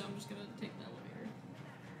damage, so I'm just gonna take the elevator.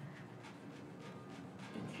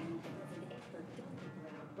 The 10,000-acre dumping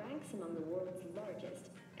ground ranks among the world's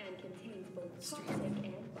largest and contains both toxic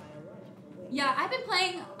and biological waste. Yeah, I've been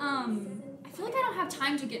playing, I feel like I don't have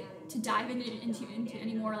time to dive into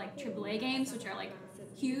any more like AAA games, which are like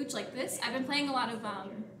huge like this. I've been playing a lot of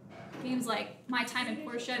games like My Time in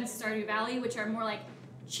Portia and Stardew Valley, which are more like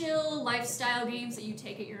chill lifestyle games that you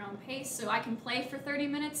take at your own pace. So I can play for 30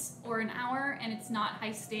 minutes or an hour and it's not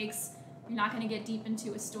high stakes. You're not going to get deep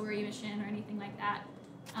into a story mission or anything like that.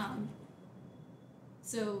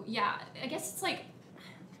 So yeah, I guess it's like,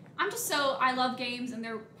 I love games and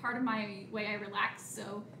they're part of my way I relax.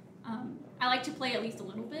 So I like to play at least a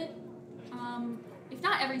little bit. If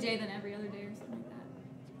not every day, then every other day or something like that.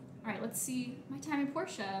 All right, let's see. My Time in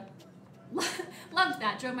Portia. Loved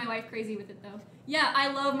that. Drove my wife crazy with it though. Yeah, I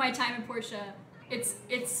love My Time in Portia. It's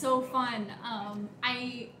so fun.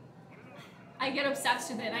 I get obsessed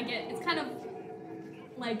with it. It's kind of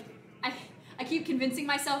like I keep convincing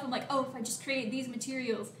myself. I'm like, oh, if I just create these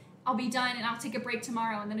materials, I'll be done and I'll take a break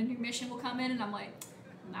tomorrow, and then a new mission will come in, and I'm like,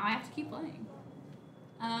 now I have to keep playing.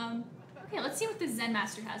 Okay, let's see what the Zen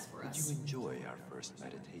Master has for us. Did you enjoy our first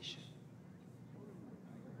meditation?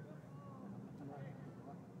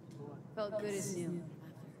 Felt good as new.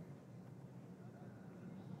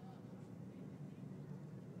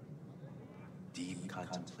 Deep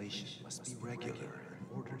contemplation must be regular in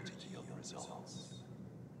order to yield results.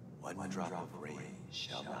 One drop of rain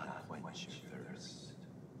shall not quench your thirst.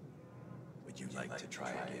 Would you like to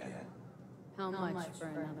try again? How much for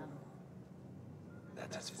another?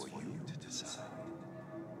 That is for you to decide.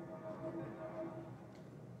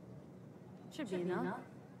 Should be enough.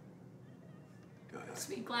 Good.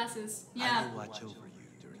 Sweet glasses. I Yeah. will watch over you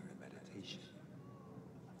during the meditation.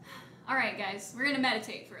 All right, guys, we're gonna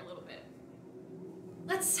meditate for a little bit.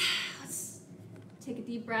 Let's take a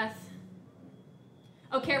deep breath.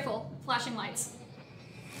 Oh, careful, flashing lights.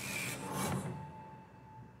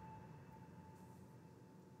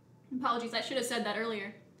 Apologies, I should have said that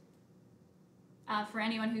earlier. For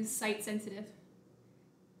anyone who's sight sensitive.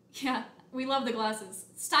 Yeah, we love the glasses.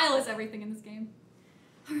 Style is everything in this game.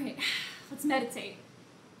 All right, let's meditate.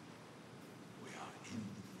 We are in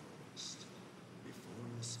the forest.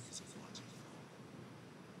 Before us is a waterfall.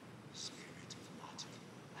 Spirit of water,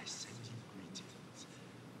 I send you greetings.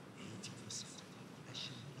 80% of the flesh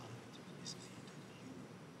and blood is made of you.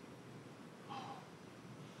 Oh,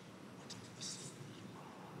 what a wistful you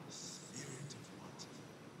are, spirit of water.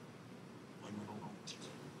 One moment you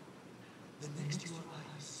are, the next you are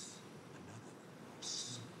ice, another you are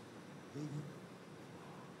snow. Baby,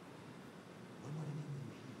 one moment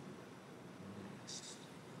you heal, the next you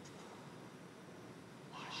dry.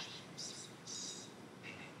 Wash yourselves,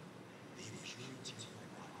 the impurity of my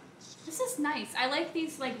body. This is nice. I like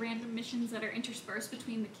these like random missions that are interspersed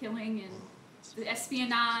between the killing and the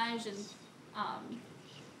espionage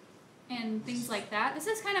and things like that. This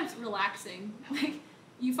is kind of relaxing. Like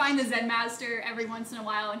you find the Zen Master every once in a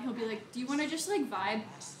while and he'll be like, do you want to just like vibe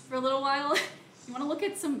for a little while? You want to look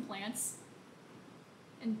at some plants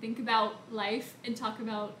and think about life and talk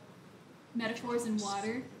about metaphors in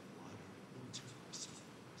water?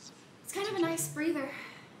 It's kind of a nice breather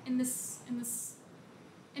in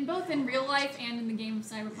both in real life and in the game of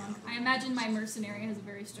Cyberpunk. I imagine my mercenary has a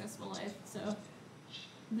very stressful life, so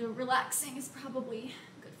the relaxing is probably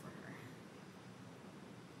good for her.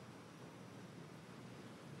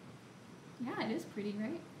 Yeah, it is pretty,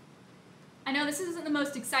 right? I know this isn't the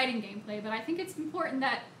most exciting gameplay, but I think it's important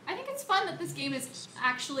that, I think it's fun that this game is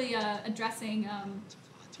actually addressing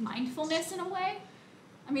mindfulness in a way.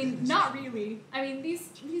 I mean, not really. I mean, these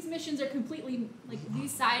missions are completely, like,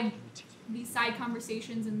 these side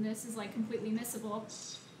conversations and this is, like, completely missable.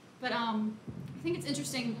 But, I think it's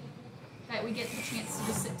interesting that we get the chance to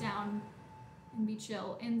just sit down and be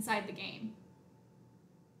chill inside the game.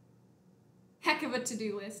 Heck of a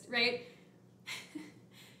to-do list, right?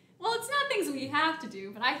 Well, it's not things we have to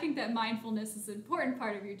do, but I think that mindfulness is an important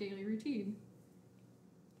part of your daily routine.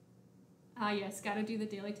 Ah, yes, gotta do the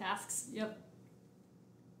daily tasks. Yep.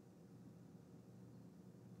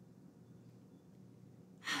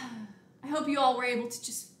 I hope you all were able to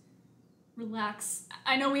just relax.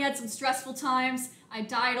 I know we had some stressful times. I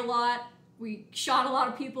died a lot. We shot a lot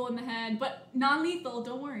of people in the head, but non-lethal,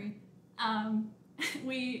 don't worry.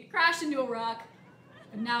 We crashed into a rock,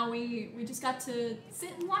 but now we just got to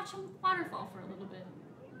sit and watch a waterfall for a little bit.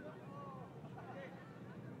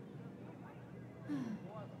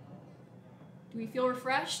 Do we feel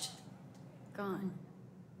refreshed? Gone.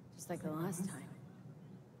 Just like the last time.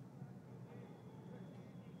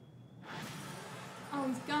 Oh,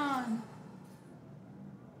 he's gone.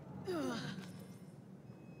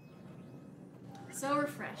 So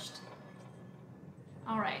refreshed.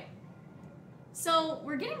 All right. So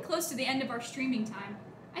we're getting close to the end of our streaming time.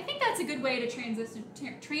 I think that's a good way to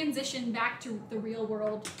transition back to the real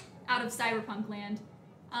world, out of Cyberpunk land.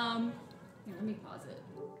 Here, let me pause it.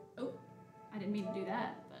 Oh, I didn't mean to do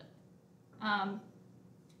that, but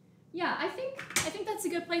yeah, I think that's a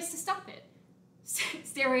good place to stop it.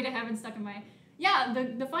 Stairway to Heaven stuck in my. Yeah,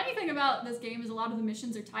 the funny thing about this game is a lot of the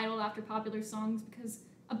missions are titled after popular songs because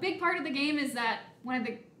a big part of the game is that one of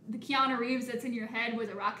the Keanu Reeves that's in your head was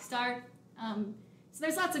a rock star. So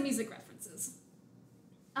there's lots of music references.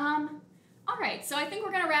 All right, so I think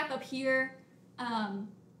we're gonna wrap up here.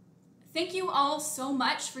 Thank you all so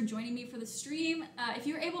much for joining me for the stream. If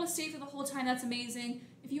you were able to stay for the whole time, that's amazing.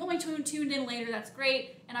 If you only tuned in later, that's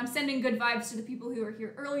great. And I'm sending good vibes to the people who were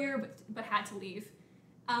here earlier but had to leave.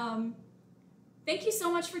 Thank you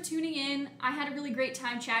so much for tuning in. I had a really great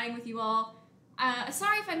time chatting with you all.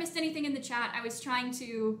 Sorry if I missed anything in the chat. I was trying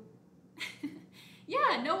to...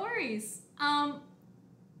 Yeah, no worries.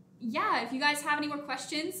 Yeah, if you guys have any more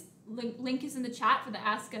questions, link is in the chat for the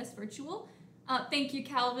Ask Us Virtual. Thank you,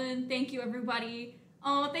 Calvin. Thank you, everybody.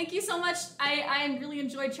 Oh, thank you so much. I really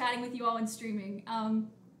enjoyed chatting with you all and streaming.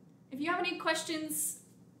 If you have any questions,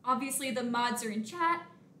 obviously the mods are in chat.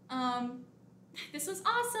 This was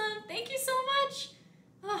awesome. Thank you so much.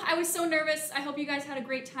 Oh, I was so nervous. I hope you guys had a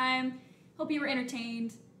great time. Hope you were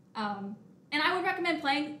entertained. And I would recommend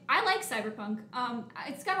playing. I like Cyberpunk.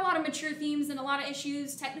 It's got a lot of mature themes and a lot of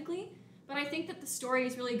issues technically, but I think that the story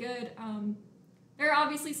is really good. There are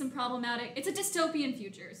obviously some problematic, it's a dystopian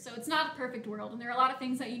future, so it's not a perfect world, and there are a lot of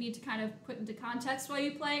things that you need to kind of put into context while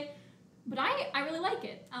you play, but I really like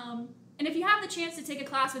it. And if you have the chance to take a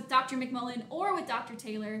class with Dr. McMullen or with Dr.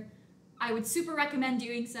 Taylor, I would super recommend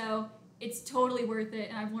doing so. It's totally worth it,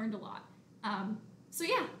 and I've learned a lot. So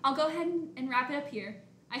yeah, I'll go ahead and wrap it up here.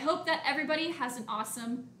 I hope that everybody has an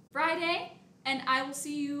awesome Friday, and I will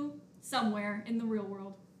see you somewhere in the real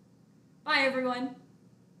world. Bye, everyone.